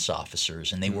intelligence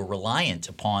officers, and they were reliant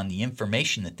upon the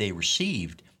information that they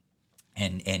received.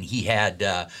 And he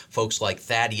had folks like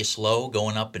Thaddeus Lowe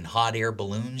going up in hot air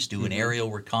balloons doing aerial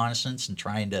reconnaissance and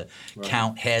trying to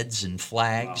count heads and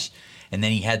flags. And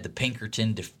then he had the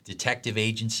Pinkerton Detective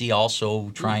Agency also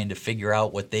trying to figure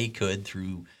out what they could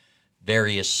through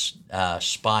various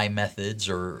spy methods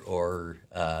or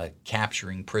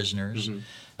capturing prisoners.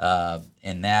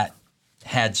 And that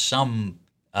had some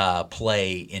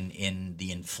play in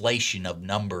the inflation of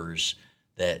numbers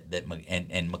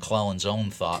and McClellan's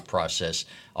own thought process,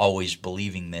 always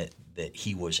believing that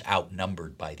he was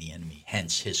outnumbered by the enemy,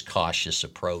 hence his cautious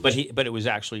approach. But it was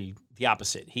actually the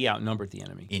opposite. He outnumbered the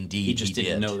enemy. Indeed, he just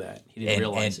didn't know that. He didn't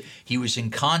realize it. He was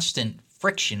in constant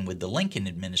friction with the Lincoln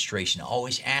administration,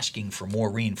 always asking for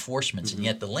more reinforcements, and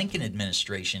yet the Lincoln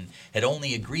administration had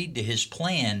only agreed to his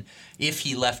plan if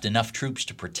he left enough troops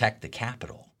to protect the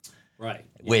capital. Right.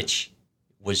 Which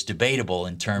was debatable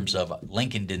in terms of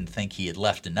Lincoln didn't think he had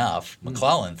left enough.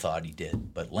 McClellan thought he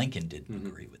did, but Lincoln didn't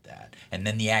agree with that. And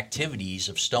then the activities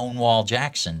of Stonewall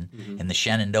Jackson in the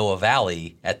Shenandoah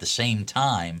Valley at the same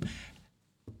time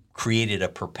created a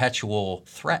perpetual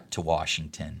threat to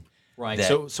Washington. Right.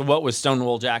 So what was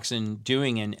Stonewall Jackson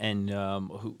doing, and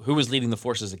who was leading the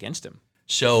forces against him?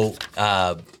 So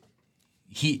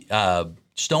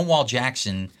Stonewall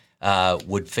Jackson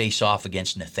would face off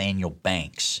against Nathaniel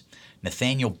Banks.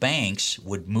 Nathaniel Banks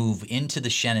would move into the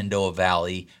Shenandoah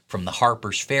Valley from the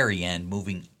Harper's Ferry end,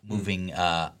 moving moving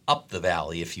up the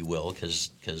valley, if you will,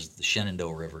 because the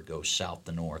Shenandoah River goes south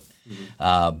to north.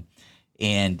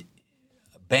 And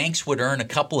Banks would earn a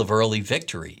couple of early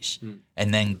victories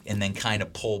and then kind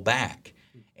of pull back.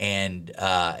 And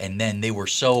then they were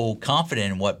so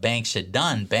confident in what Banks had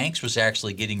done, Banks was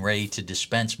actually getting ready to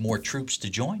dispense more troops to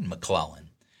join McClellan.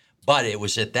 But it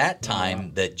was at that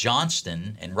time that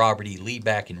Johnston and Robert E. Lee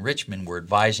back in Richmond were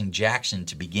advising Jackson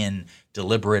to begin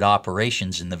deliberate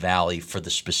operations in the valley for the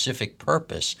specific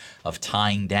purpose of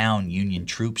tying down Union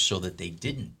troops so that they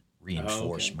didn't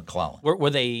reinforce McClellan. Were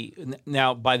they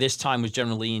now by this time was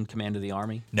General Lee in command of the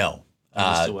army? No.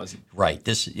 It still wasn't. Right.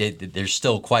 There's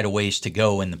still quite a ways to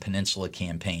go in the Peninsula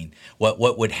Campaign.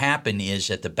 What would happen is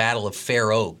at the Battle of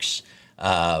Fair Oaks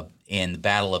and the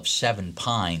Battle of Seven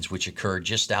Pines, which occurred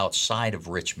just outside of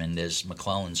Richmond as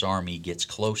McClellan's army gets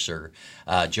closer,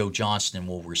 Joe Johnston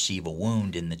will receive a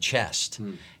wound in the chest,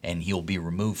 and he'll be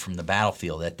removed from the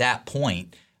battlefield. At that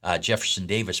point, Jefferson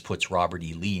Davis puts Robert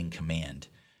E. Lee in command,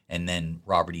 and then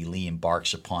Robert E. Lee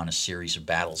embarks upon a series of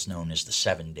battles known as the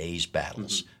 7 Days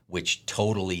Battles, which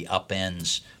totally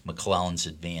upends McClellan's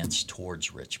advance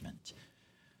towards Richmond.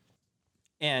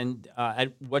 And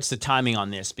what's the timing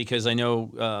on this? Because I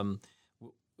know,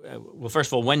 well, first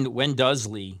of all, when does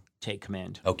Lee take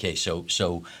command? Okay,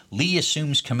 so Lee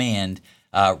assumes command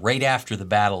right after the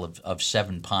Battle of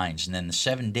Seven Pines, and then the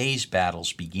 7 Days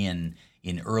Battles begin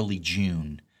in early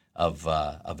June of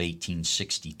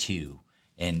 1862,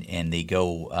 and they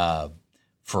go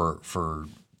for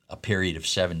a period of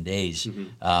 7 days,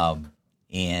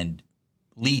 and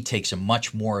Lee takes a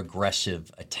much more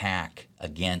aggressive attack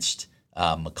against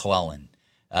McClellan,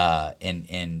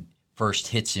 and first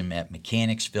hits him at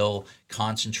Mechanicsville,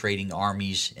 concentrating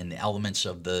armies and the elements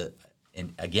of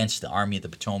against the Army of the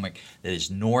Potomac that is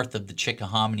north of the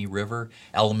Chickahominy River,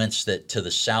 elements that to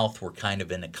the south were kind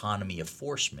of an economy of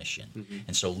force mission.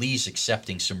 And so Lee's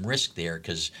accepting some risk there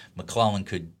because McClellan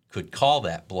could call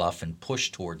that bluff and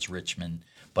push towards Richmond,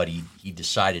 but he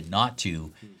decided not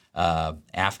to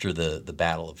after the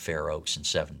Battle of Fair Oaks and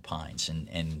Seven Pines.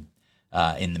 And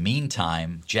in the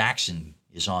meantime, Jackson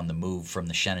is on the move from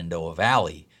the Shenandoah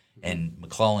Valley, and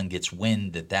McClellan gets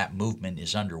wind that movement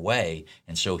is underway,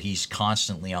 and so he's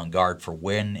constantly on guard for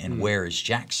when and where is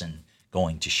Jackson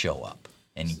going to show up,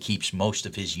 and he keeps most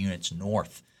of his units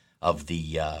north of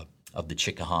the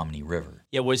Chickahominy River.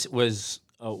 Yeah, was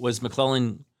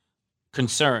McClellan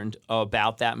concerned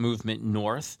about that movement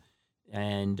north,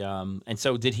 and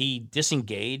so did he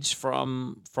disengage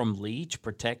from Lee to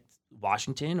protect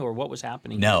Washington, or what was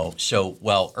happening? No. So,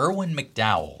 Irwin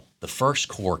McDowell, the First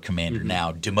Corps commander,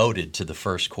 now demoted to the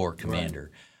First Corps commander,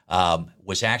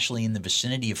 was actually in the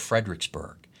vicinity of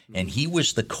Fredericksburg. And he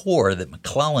was the corps that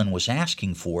McClellan was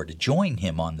asking for to join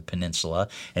him on the peninsula.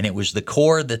 And it was the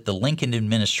corps that the Lincoln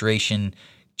administration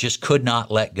just could not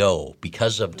let go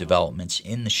because of developments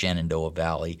in the Shenandoah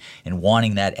Valley and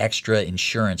wanting that extra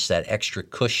insurance, that extra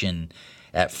cushion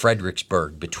at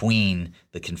Fredericksburg between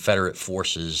the Confederate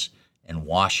forces and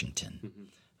Washington.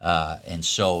 And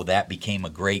so that became a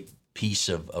great piece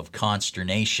of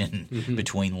consternation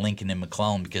between Lincoln and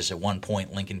McClellan, because at one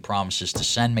point Lincoln promises to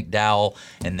send McDowell,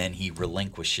 and then he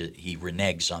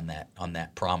reneges on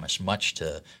that promise, much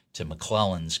to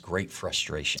McClellan's great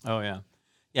frustration. Oh yeah.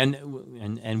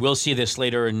 And we'll see this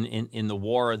later in the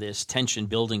war, this tension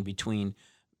building between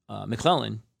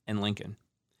McClellan and Lincoln.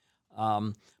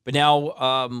 But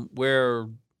now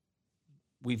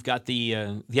we've got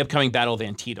the upcoming Battle of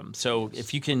Antietam. So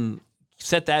if you can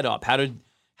set that up, how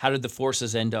did the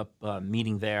forces end up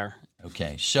meeting there?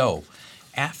 Okay, so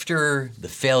after the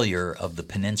failure of the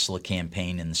Peninsula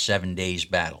Campaign and the 7 Days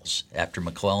Battles, after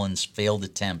McClellan's failed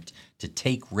attempt to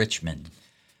take Richmond,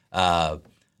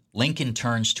 Lincoln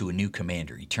turns to a new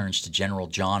commander. He turns to General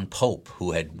John Pope,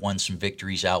 who had won some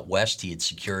victories out west. He had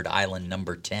secured Island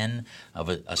Number 10 of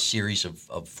a series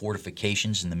of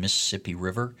fortifications in the Mississippi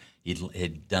River. He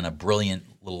had done a brilliant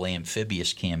little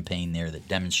amphibious campaign there that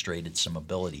demonstrated some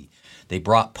ability. They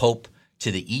brought Pope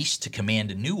to the east to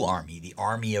command a new army, the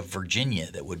Army of Virginia,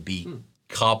 that would be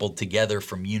cobbled together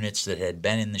from units that had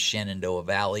been in the Shenandoah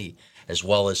Valley, as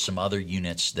well as some other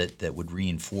units that would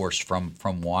reinforce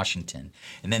from Washington.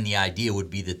 And then the idea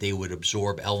would be that they would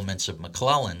absorb elements of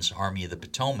McClellan's Army of the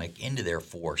Potomac into their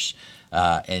force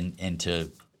and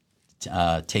to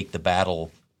take the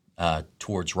battle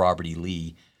towards Robert E.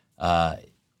 Lee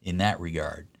in that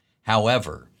regard.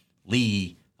 However,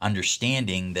 Lee,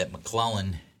 understanding that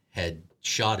McClellan had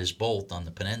shot his bolt on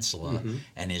the peninsula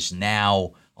and is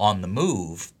now on the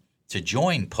move to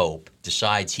join Pope,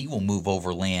 decides he will move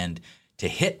overland to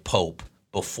hit Pope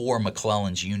before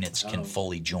McClellan's units can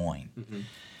fully join.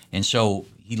 And so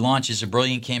he launches a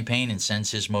brilliant campaign and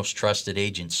sends his most trusted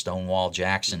agent, Stonewall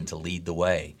Jackson, to lead the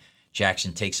way.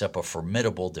 Jackson takes up a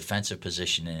formidable defensive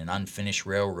position in an unfinished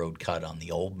railroad cut on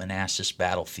the old Manassas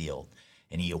battlefield,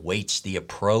 and he awaits the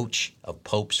approach of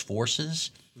Pope's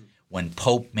forces. When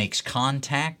Pope makes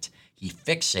contact, he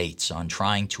fixates on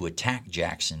trying to attack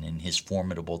Jackson in his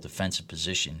formidable defensive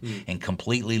position and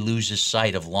completely loses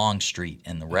sight of Longstreet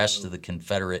and the rest of the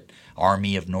Confederate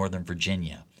Army of Northern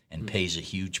Virginia, and pays a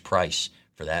huge price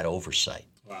for that oversight.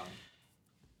 Wow.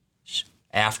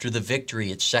 After the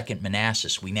victory at Second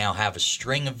Manassas, we now have a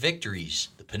string of victories: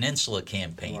 the Peninsula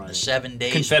Campaign, the 7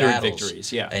 Days Confederate battles,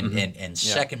 victories, yeah. and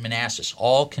Second Manassas,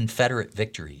 all Confederate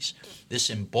victories. This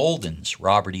emboldens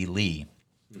Robert E. Lee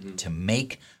to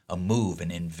make a move,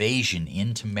 an invasion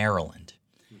into Maryland.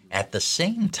 At the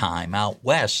same time, out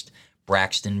west,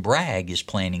 Braxton Bragg is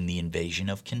planning the invasion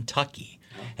of Kentucky.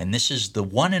 And this is the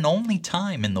one and only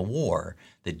time in the war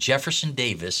that Jefferson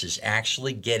Davis is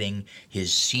actually getting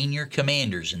his senior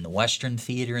commanders in the Western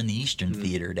Theater and the Eastern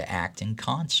Theater to act in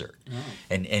concert.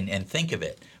 And think of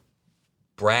it.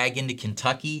 Bragg into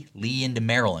Kentucky, Lee into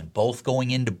Maryland, both going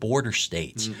into border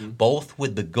states, both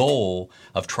with the goal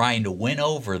of trying to win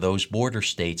over those border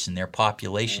states and their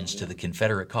populations to the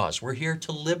Confederate cause. We're here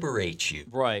to liberate you.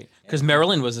 Right, because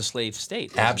Maryland was a slave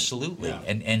state. Absolutely. Yeah.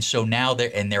 And so now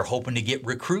they're hoping to get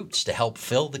recruits to help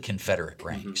fill the Confederate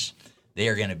ranks. They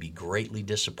are going to be greatly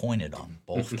disappointed on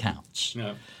both counts.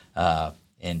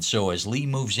 And so as Lee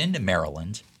moves into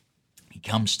Maryland, he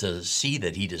comes to see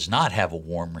that he does not have a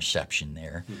warm reception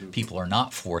there. People are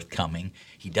not forthcoming.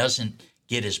 He doesn't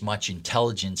get as much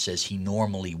intelligence as he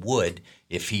normally would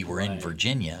if he were in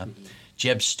Virginia.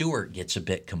 Jeb Stuart gets a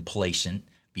bit complacent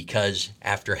because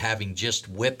after having just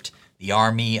whipped the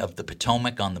Army of the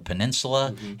Potomac on the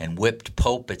peninsula and whipped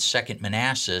Pope at Second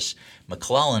Manassas,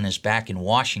 McClellan is back in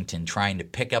Washington trying to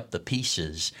pick up the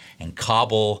pieces and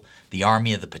cobble the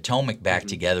Army of the Potomac back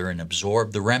together and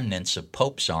absorb the remnants of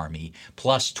Pope's army,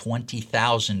 plus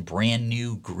 20,000 brand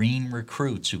new green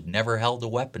recruits who've never held a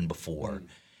weapon before,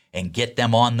 and get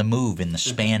them on the move in the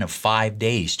span of 5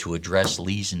 days to address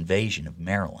Lee's invasion of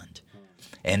Maryland.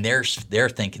 And they're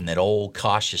thinking that old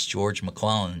cautious George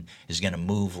McClellan is going to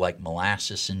move like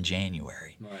molasses in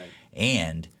January.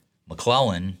 And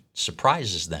McClellan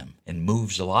surprises them and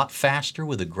moves a lot faster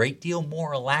with a great deal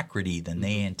more alacrity than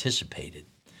they anticipated.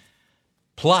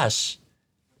 Plus,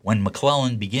 when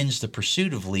McClellan begins the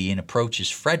pursuit of Lee and approaches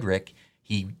Frederick,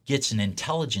 he gets an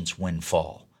intelligence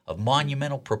windfall of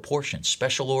monumental proportions,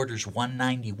 Special Orders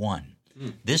 191.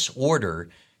 This order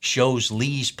shows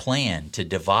Lee's plan to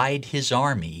divide his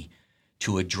army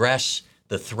to address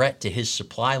the threat to his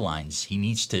supply lines. He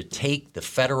needs to take the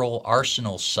federal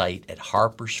arsenal site at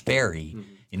Harper's Ferry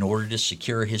in order to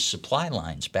secure his supply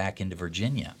lines back into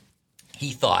Virginia.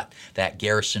 He thought that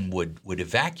garrison would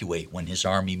evacuate when his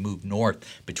army moved north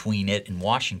between it and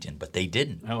Washington, but they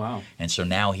didn't. Oh, wow. And so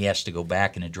now he has to go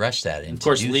back and address that. And of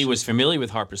course, Lee was familiar with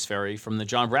Harper's Ferry from the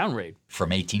John Brown raid. From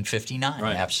 1859,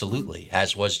 absolutely,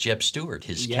 as was Jeb Stuart,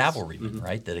 his cavalryman,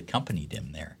 right, that accompanied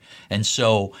him there. And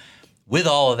so with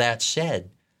all of that said,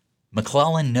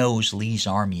 McClellan knows Lee's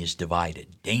army is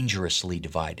divided, dangerously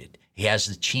divided. He has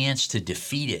the chance to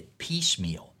defeat it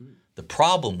piecemeal. The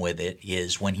problem with it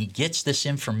is when he gets this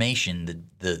information,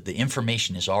 the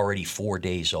information is already 4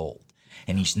 days old,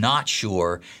 and he's not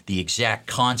sure the exact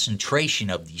concentration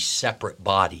of these separate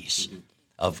bodies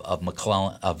of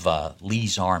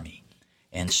Lee's army.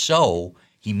 And so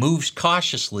he moves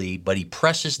cautiously, but he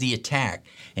presses the attack,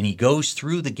 and he goes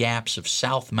through the gaps of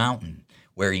South Mountain,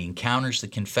 where he encounters the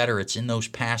Confederates in those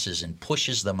passes and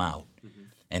pushes them out,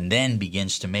 and then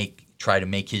begins to try to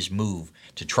make his move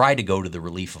to try to go to the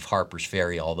relief of Harper's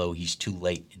Ferry, although he's too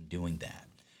late in doing that.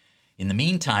 In the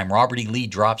meantime, Robert E. Lee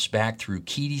drops back through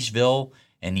Keedysville,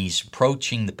 and he's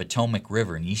approaching the Potomac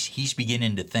River, and he's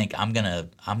beginning to think, I'm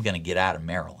gonna get out of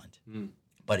Maryland.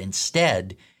 But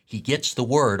instead, he gets the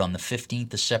word on the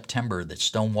 15th of September that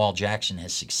Stonewall Jackson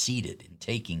has succeeded in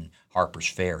taking Harper's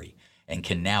Ferry and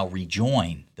can now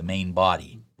rejoin the main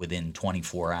body within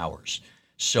 24 hours.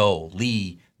 So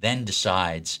Lee then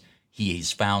decides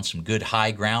he's found some good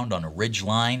high ground on a ridge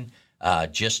line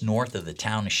just north of the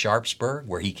town of Sharpsburg,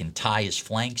 where he can tie his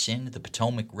flanks into the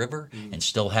Potomac River and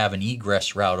still have an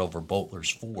egress route over Boatler's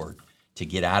Ford to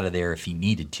get out of there if he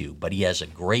needed to. But he has a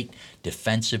great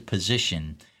defensive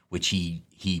position, which he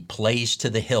plays to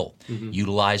the hilt,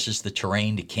 utilizes the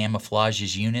terrain to camouflage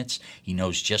his units. He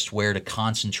knows just where to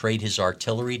concentrate his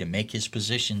artillery to make his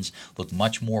positions look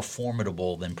much more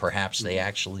formidable than perhaps they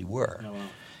actually were. Oh,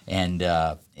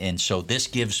 wow. And so this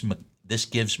gives This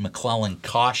gives McClellan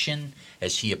caution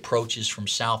as he approaches from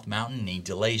South Mountain, and he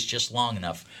delays just long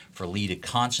enough for Lee to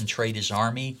concentrate his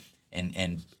army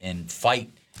and fight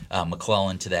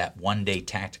McClellan to that one-day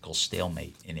tactical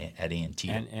stalemate at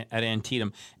Antietam. At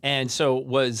Antietam. And so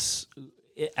was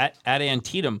at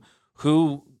Antietam,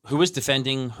 who was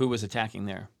defending, who was attacking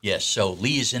there? Yes, so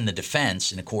Lee is in the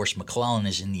defense, and of course McClellan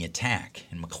is in the attack.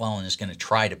 And McClellan is going to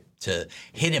try to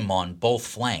hit him on both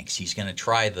flanks. He's going to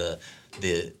try to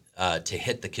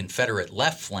hit the Confederate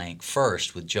left flank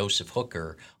first with Joseph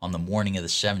Hooker on the morning of the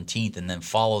 17th, and then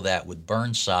follow that with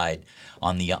Burnside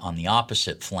on the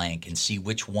opposite flank, and see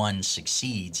which one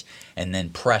succeeds, and then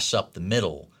press up the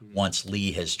middle once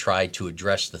Lee has tried to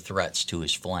address the threats to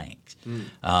his flanks.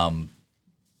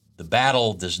 The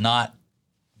battle does not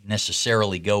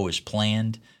necessarily go as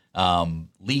planned.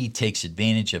 Lee takes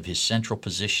advantage of his central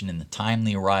position and the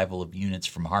timely arrival of units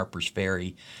from Harper's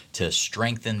Ferry to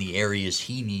strengthen the areas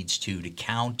he needs to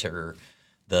counter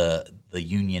the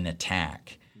Union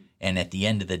attack. And at the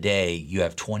end of the day, you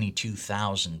have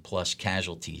 22,000 plus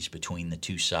casualties between the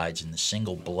two sides in the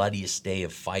single bloodiest day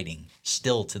of fighting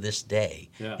still to this day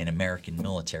in American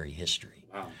military history.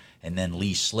 Wow. And then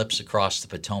Lee slips across the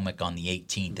Potomac on the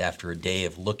 18th after a day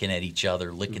of looking at each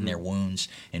other, licking their wounds,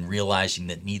 and realizing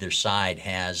that neither side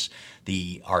has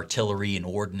the artillery and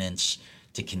ordnance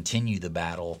to continue the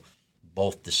battle.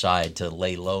 Both decide to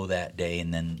lay low that day,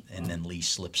 and then Lee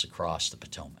slips across the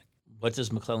Potomac. What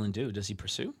does McClellan do? Does he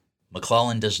pursue?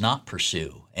 McClellan does not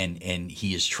pursue, and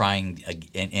he is trying,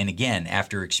 and again,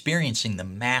 after experiencing the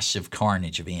massive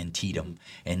carnage of Antietam,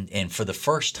 and for the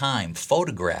first time,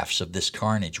 photographs of this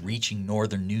carnage reaching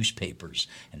northern newspapers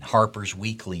and Harper's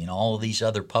Weekly and all of these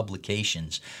other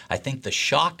publications, I think the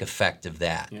shock effect of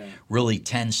that really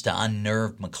tends to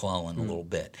unnerve McClellan a little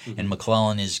bit. And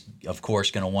McClellan is, of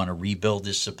course, going to want to rebuild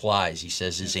his supplies. He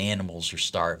says his animals are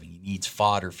starving. He needs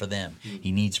fodder for them.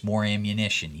 He needs more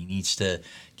ammunition. He needs to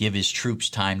give his troops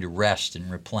time to rest and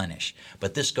replenish.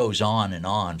 But this goes on and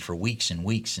on for weeks and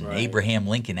weeks, and Abraham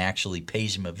Lincoln actually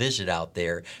pays him a visit out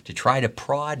there to try to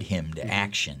prod him to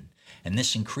action. And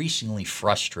this increasingly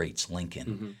frustrates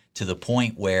Lincoln to the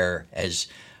point where, as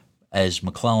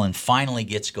McClellan finally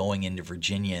gets going into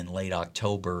Virginia in late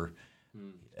October,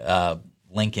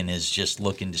 Lincoln is just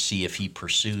looking to see if he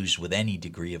pursues with any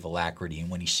degree of alacrity. And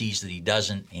when he sees that he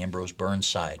doesn't, Ambrose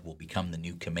Burnside will become the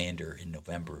new commander in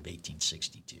November of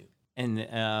 1862. And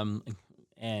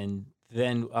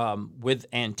then with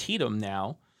Antietam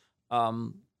now,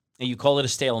 you call it a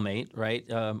stalemate, right?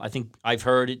 I think I've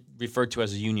heard it referred to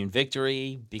as a Union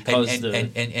victory because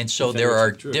so there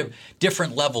are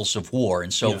different levels of war.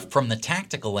 And so from the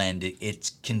tactical end,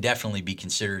 it can definitely be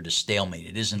considered a stalemate.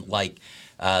 It isn't like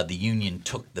the Union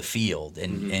took the field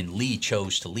and Lee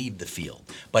chose to leave the field.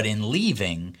 But in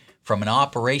leaving, from an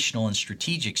operational and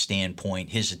strategic standpoint,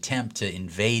 his attempt to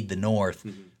invade the North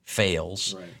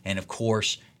fails. Right. And of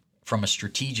course, from a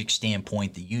strategic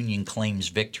standpoint, the Union claims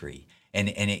victory. And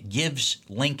it gives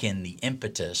Lincoln the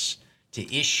impetus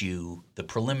to issue the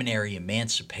preliminary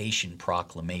Emancipation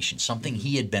Proclamation, something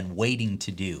he had been waiting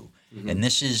to do. And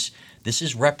this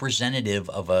is representative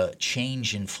of a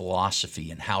change in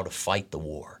philosophy and how to fight the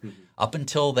war. Up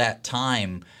until that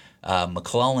time,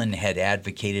 McClellan had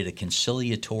advocated a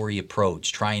conciliatory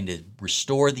approach, trying to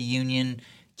restore the Union,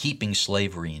 keeping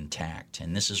slavery intact.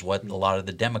 And this is what a lot of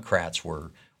the Democrats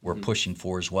were pushing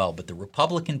for as well. But the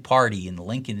Republican Party in the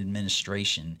Lincoln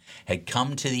administration had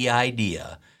come to the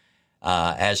idea,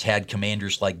 as had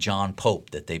commanders like John Pope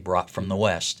that they brought from the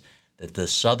West, that the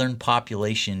Southern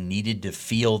population needed to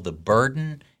feel the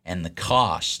burden and the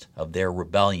cost of their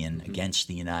rebellion against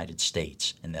the United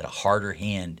States, and that a harder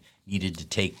hand needed to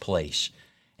take place.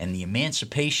 And the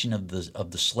emancipation of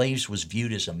the slaves was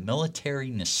viewed as a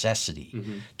military necessity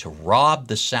to rob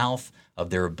the South of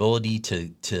their ability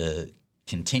to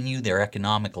continue their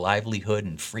economic livelihood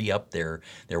and free up their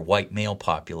white male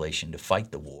population to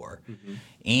fight the war,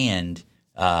 and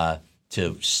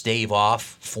to stave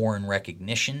off foreign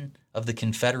recognition of the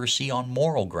Confederacy on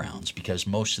moral grounds, because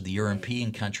most of the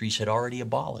European countries had already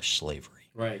abolished slavery.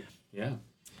 Right, yeah.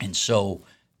 And so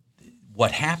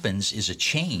what happens is a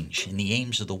change in the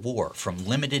aims of the war, from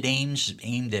limited aims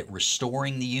aimed at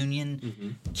restoring the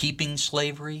Union, keeping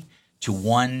slavery, to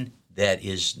one that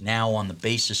is now on the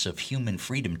basis of human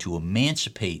freedom to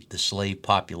emancipate the slave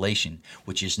population,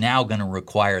 which is now going to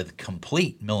require the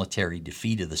complete military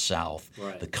defeat of the South,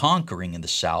 the conquering of the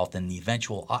South, and the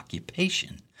eventual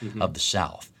occupation of the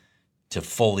South to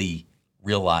fully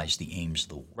realize the aims of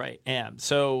the war. Right. And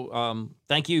so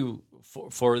thank you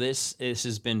for this. This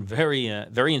has been very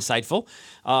very insightful.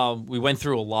 We went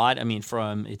through a lot. I mean,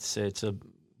 from it's a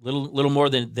little more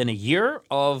than a year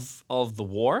of the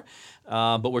war,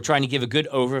 but we're trying to give a good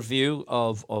overview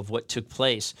of what took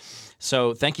place.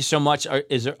 So thank you so much.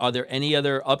 Are there any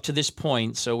other up to this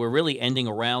point? So we're really ending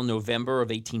around November of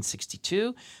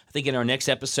 1862. I think in our next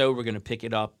episode we're going to pick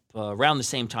it up around the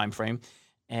same time frame.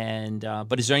 And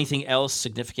but is there anything else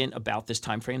significant about this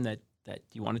time frame that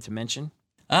you wanted to mention?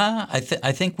 I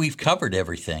think we've covered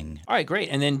everything. All right, great.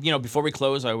 And then, before we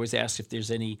close, I always ask if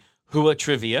there's any Hua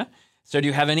trivia. So do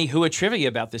you have any Hua trivia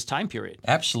about this time period?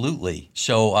 Absolutely.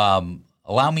 So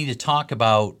allow me to talk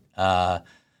about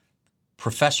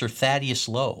Professor Thaddeus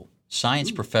Lowe,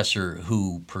 science professor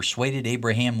who persuaded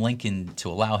Abraham Lincoln to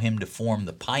allow him to form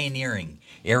the pioneering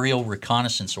aerial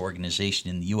reconnaissance organization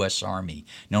in the U.S. Army,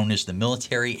 known as the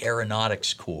Military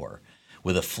Aeronautics Corps,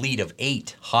 with a fleet of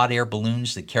 8 hot air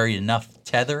balloons that carried enough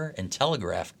tether and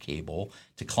telegraph cable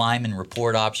to climb and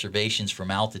report observations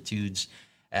from altitudes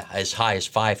as high as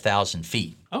 5,000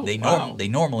 feet. Oh, They wow. they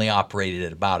normally operated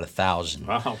at about 1,000.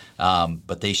 Wow.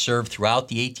 But they served throughout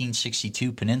the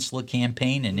 1862 Peninsula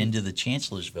Campaign and into the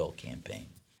Chancellorsville Campaign.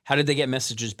 How did they get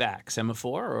messages back?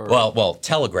 Semaphore? Or? Well,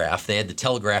 telegraph. They had the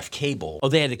telegraph cable. Oh,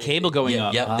 they had a cable going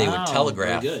up. Yep, they would Wow,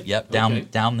 telegraph. very good. Yep, Okay.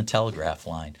 down the telegraph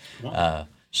line.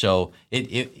 So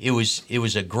it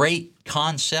was a great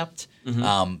concept,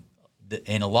 and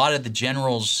a lot of the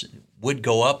generals would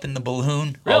go up in the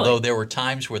balloon, Really? although there were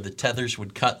times where the tethers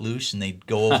would cut loose and they'd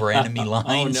go over enemy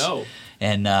lines. Oh, no.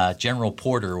 And General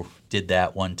Porter did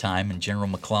that one time, and General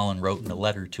McClellan wrote in a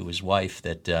letter to his wife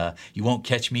that you won't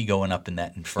catch me going up in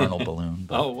that infernal balloon.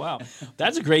 But, Oh, wow.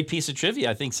 That's a great piece of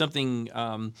trivia. I think something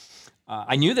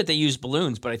I knew that they used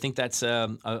balloons, but I think that's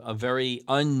a very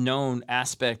unknown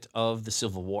aspect of the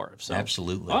Civil War. So,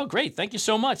 Absolutely. Oh, great. Thank you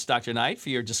so much, Dr. Knight, for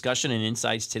your discussion and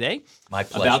insights today. My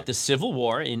pleasure. About the Civil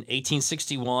War in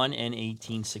 1861 and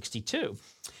 1862.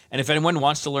 And if anyone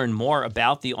wants to learn more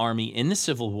about the Army in the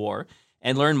Civil War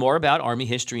and learn more about Army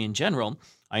history in general,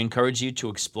 I encourage you to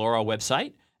explore our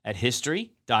website at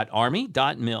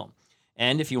history.army.mil.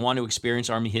 And if you want to experience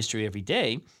Army history every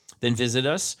day, then visit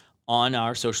us on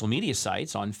our social media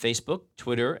sites on Facebook,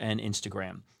 Twitter, and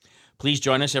Instagram. Please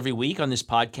join us every week on this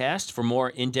podcast for more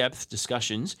in-depth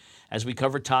discussions as we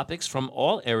cover topics from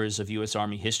all eras of U.S.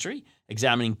 Army history,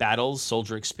 examining battles,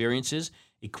 soldier experiences,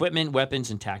 equipment,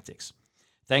 weapons, and tactics.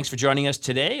 Thanks for joining us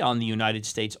today on the United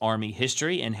States Army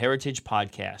History and Heritage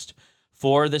Podcast.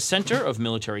 For the Center of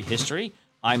Military History,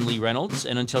 I'm Lee Reynolds,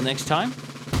 and until next time,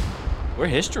 we're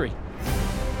history.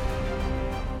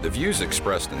 The views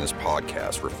expressed in this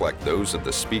podcast reflect those of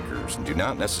the speakers and do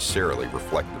not necessarily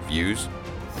reflect the views,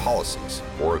 policies,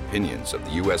 or opinions of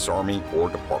the U.S. Army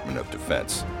or Department of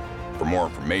Defense. For more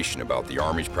information about the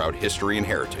Army's proud history and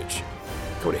heritage,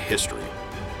 go to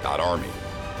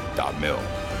history.army.mil.